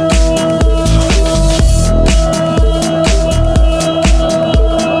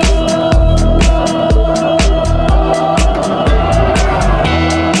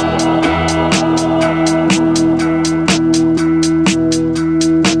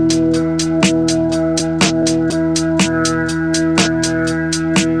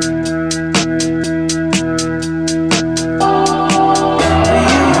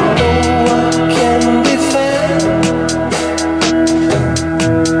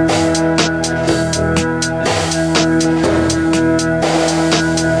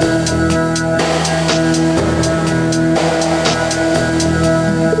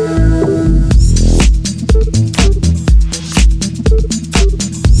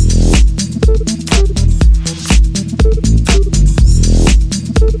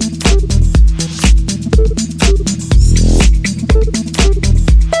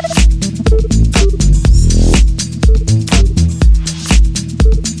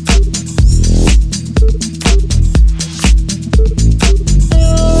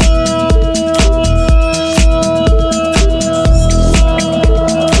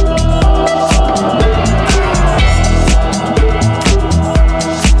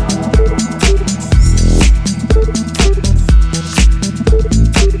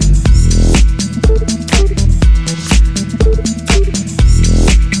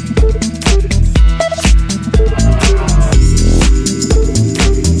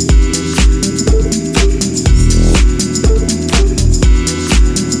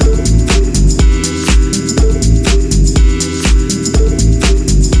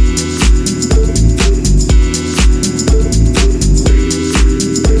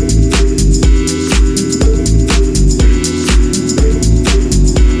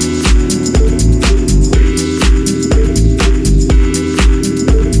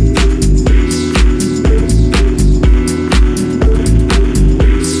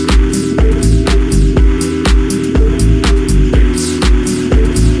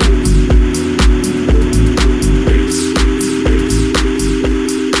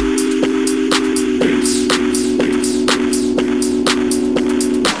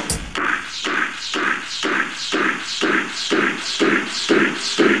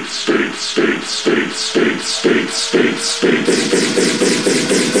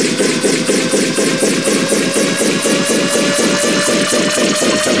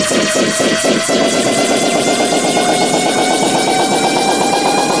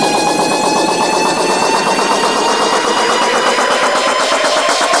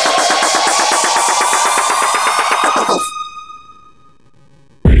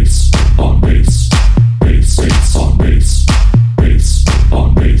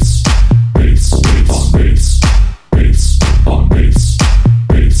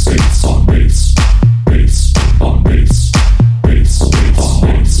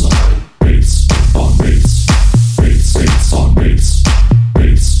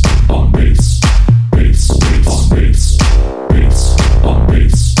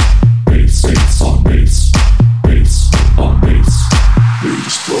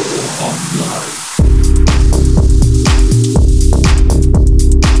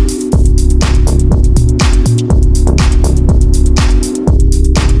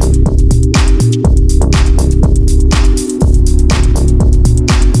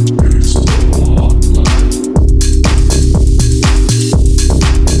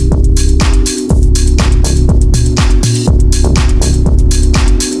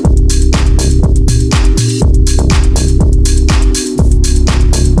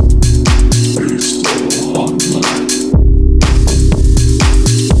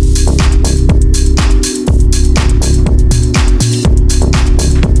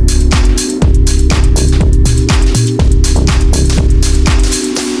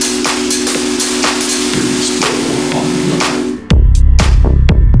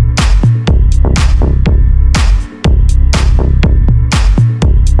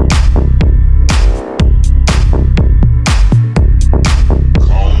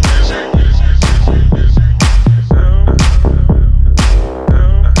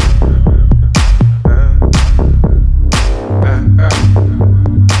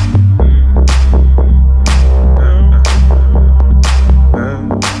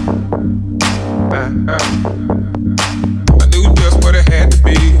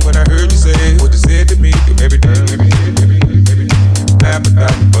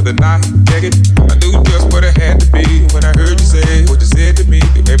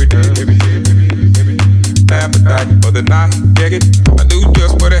 the night. Dig it. I knew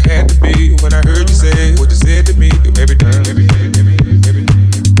just what it had to be when I heard you say what you said to me. Every day, every day, every day, every day.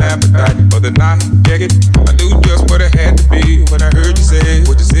 Appetite for the night. Dig it. I knew just what it had to be when I heard you say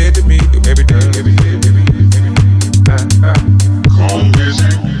what you said to me. Every day, every day, every day, every day. Calm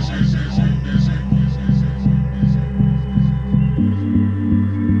music.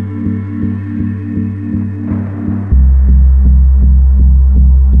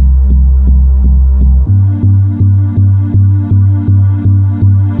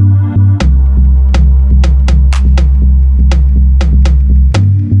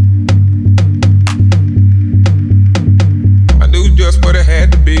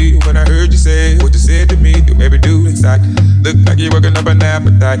 Look like you're working up an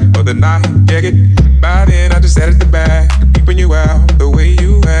appetite for the night. Get it? By then I just sat at the back, keeping you out the way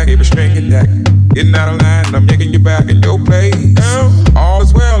you act. Gave a string attack, getting out of line, and I'm yanking you back in your place. All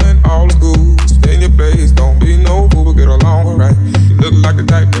is well and all is good. Stay in your place, don't be no fool, but get along alright. You look like the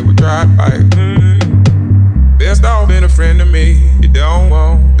type that would try to fight. Best off been a friend to me. You don't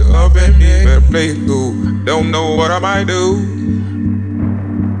want to up and me, better play it cool. Don't know what I might do.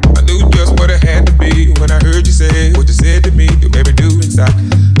 Just what it had to be when I heard you say what you said to me. You baby do inside.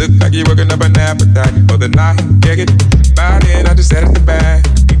 Look like you're working up an appetite for the night. Get it? By then I just sat at the back,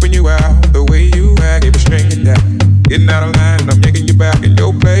 keeping you out the way you act. Gave a string attack, getting out of line, and I'm yanking you back in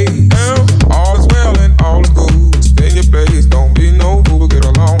your place. All is well and all is good. Stay in your place, don't be no fool, get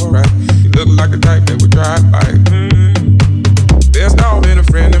along alright. You look like the type that would try to fight. Best off been a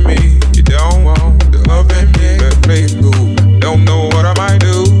friend to me. You don't want to love and me, better play it cool. Don't know what I might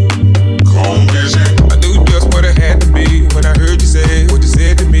do. I knew just what it had to be when I heard you say what you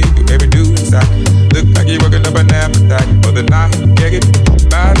said to me. You every do inside. Look like you're working up an appetite for the night. Get it?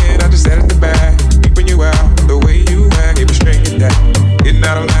 By then I just sat at the back, keeping you out the way you act. Gave a string attack,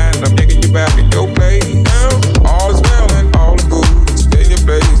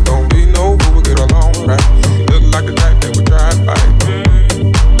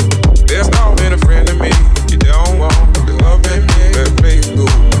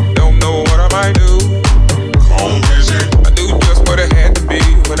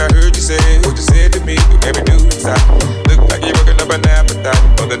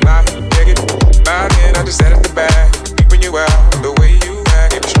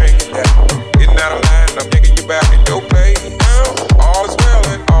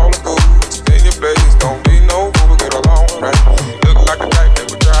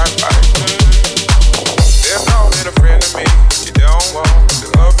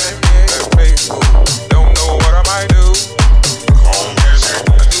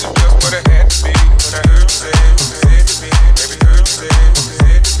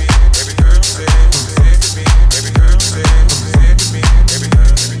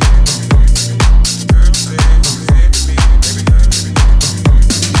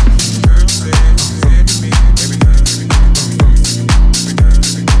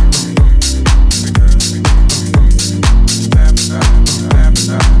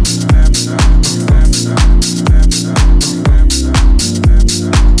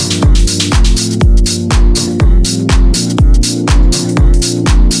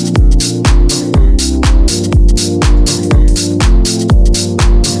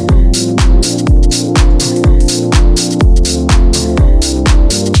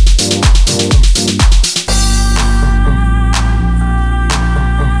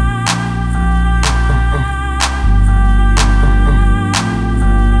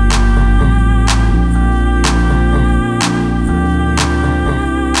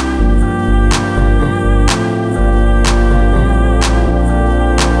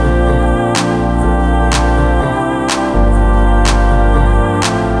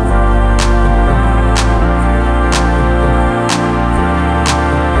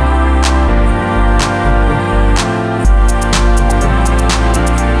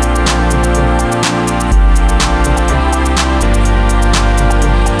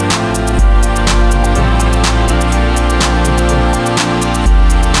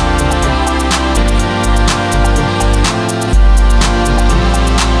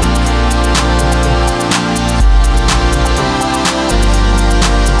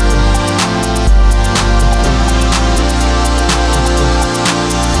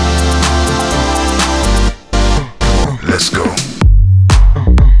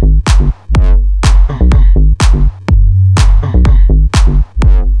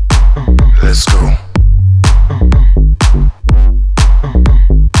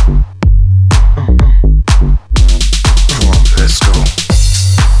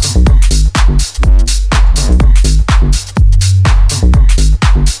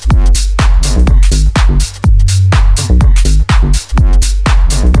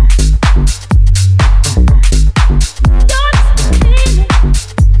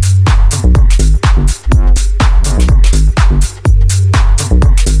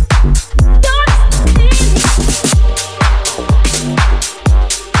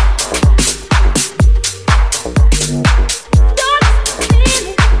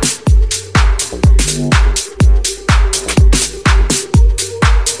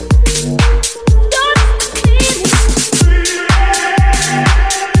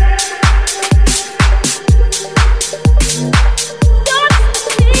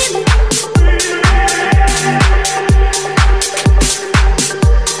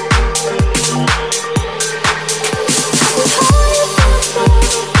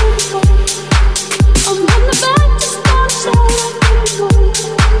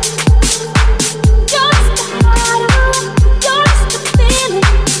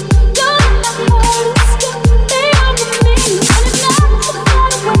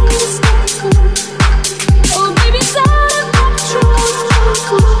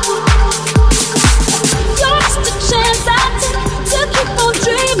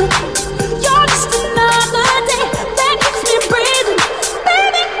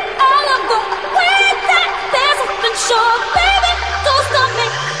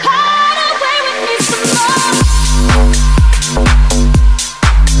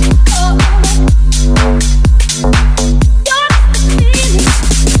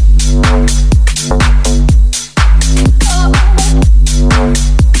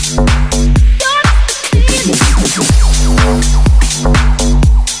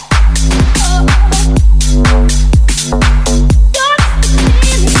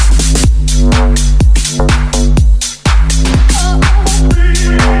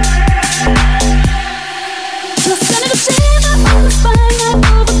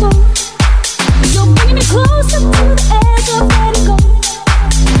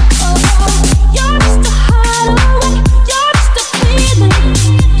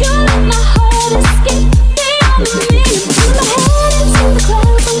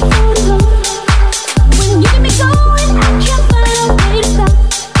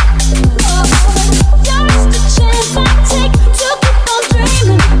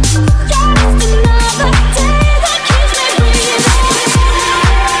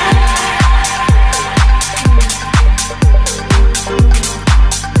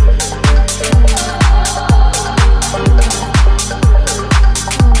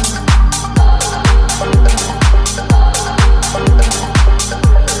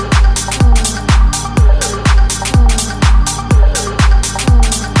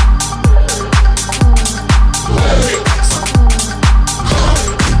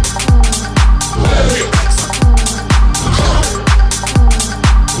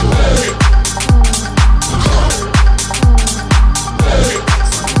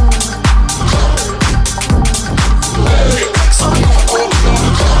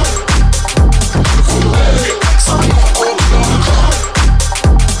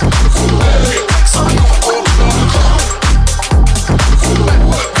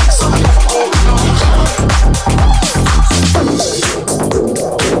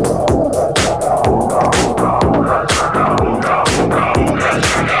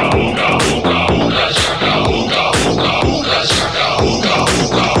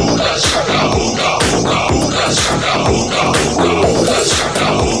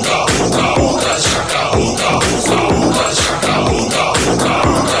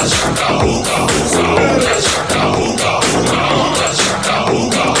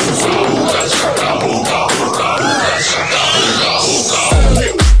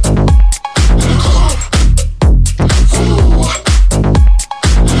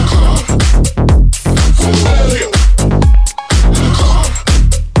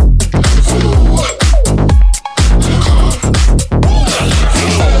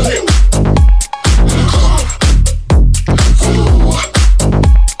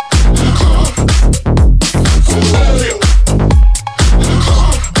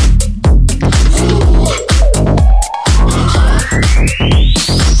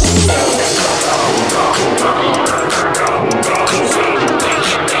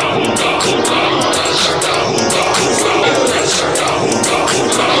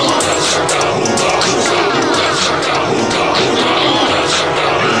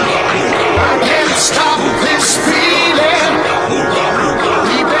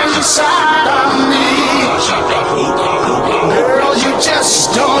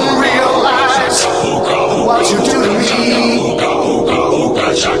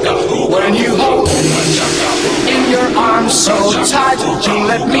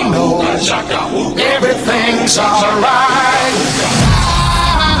 Everything's alright.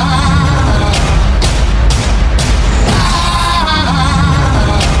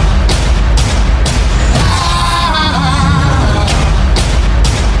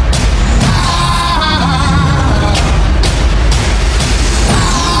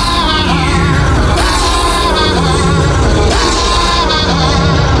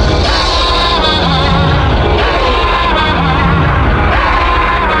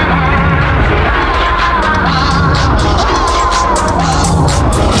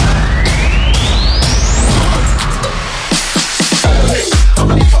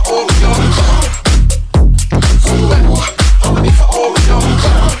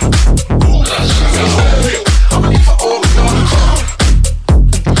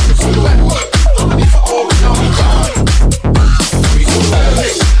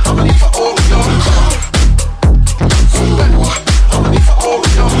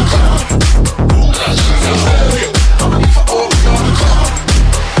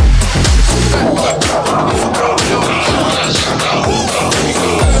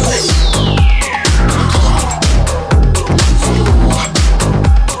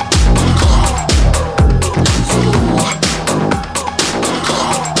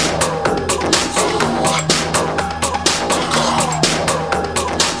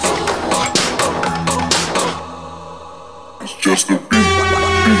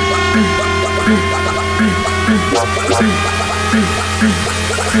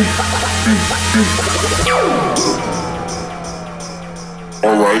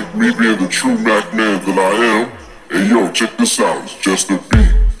 Alright, me being the true Mac man that I am, and yo, check this out, it's just a beat.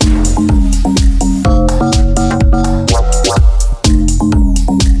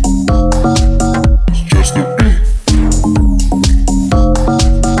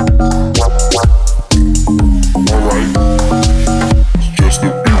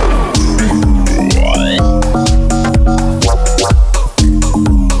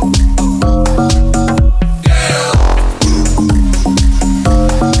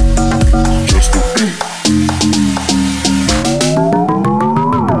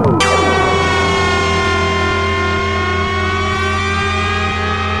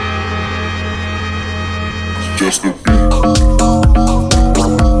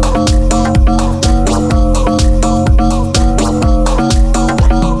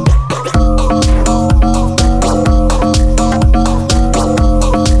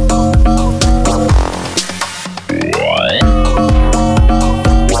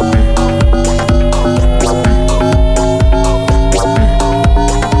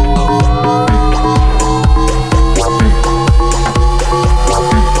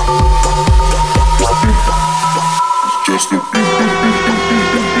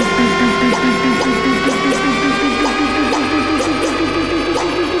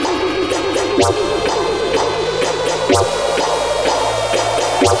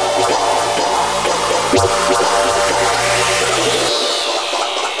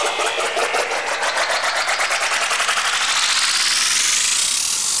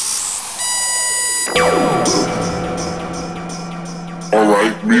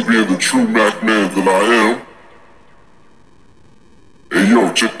 Alright, me being the true Mac man that I am. Hey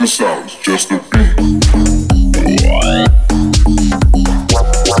yo, check this out, it's just a beat.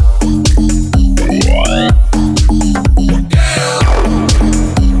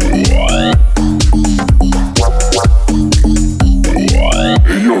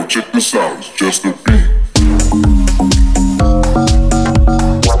 Hey yo, check this out, it's just a beat.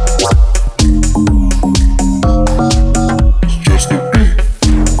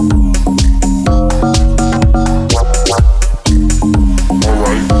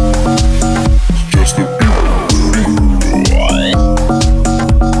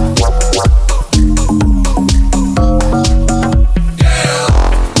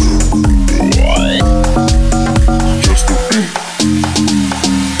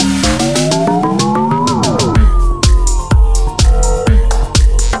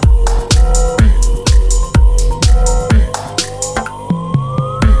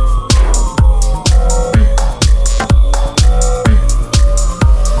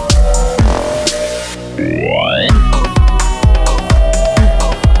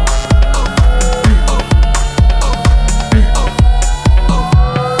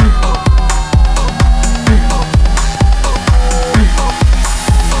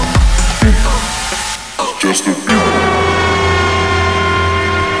 Just a beat.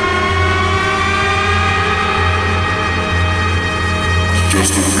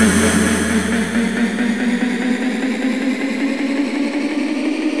 Just a beat.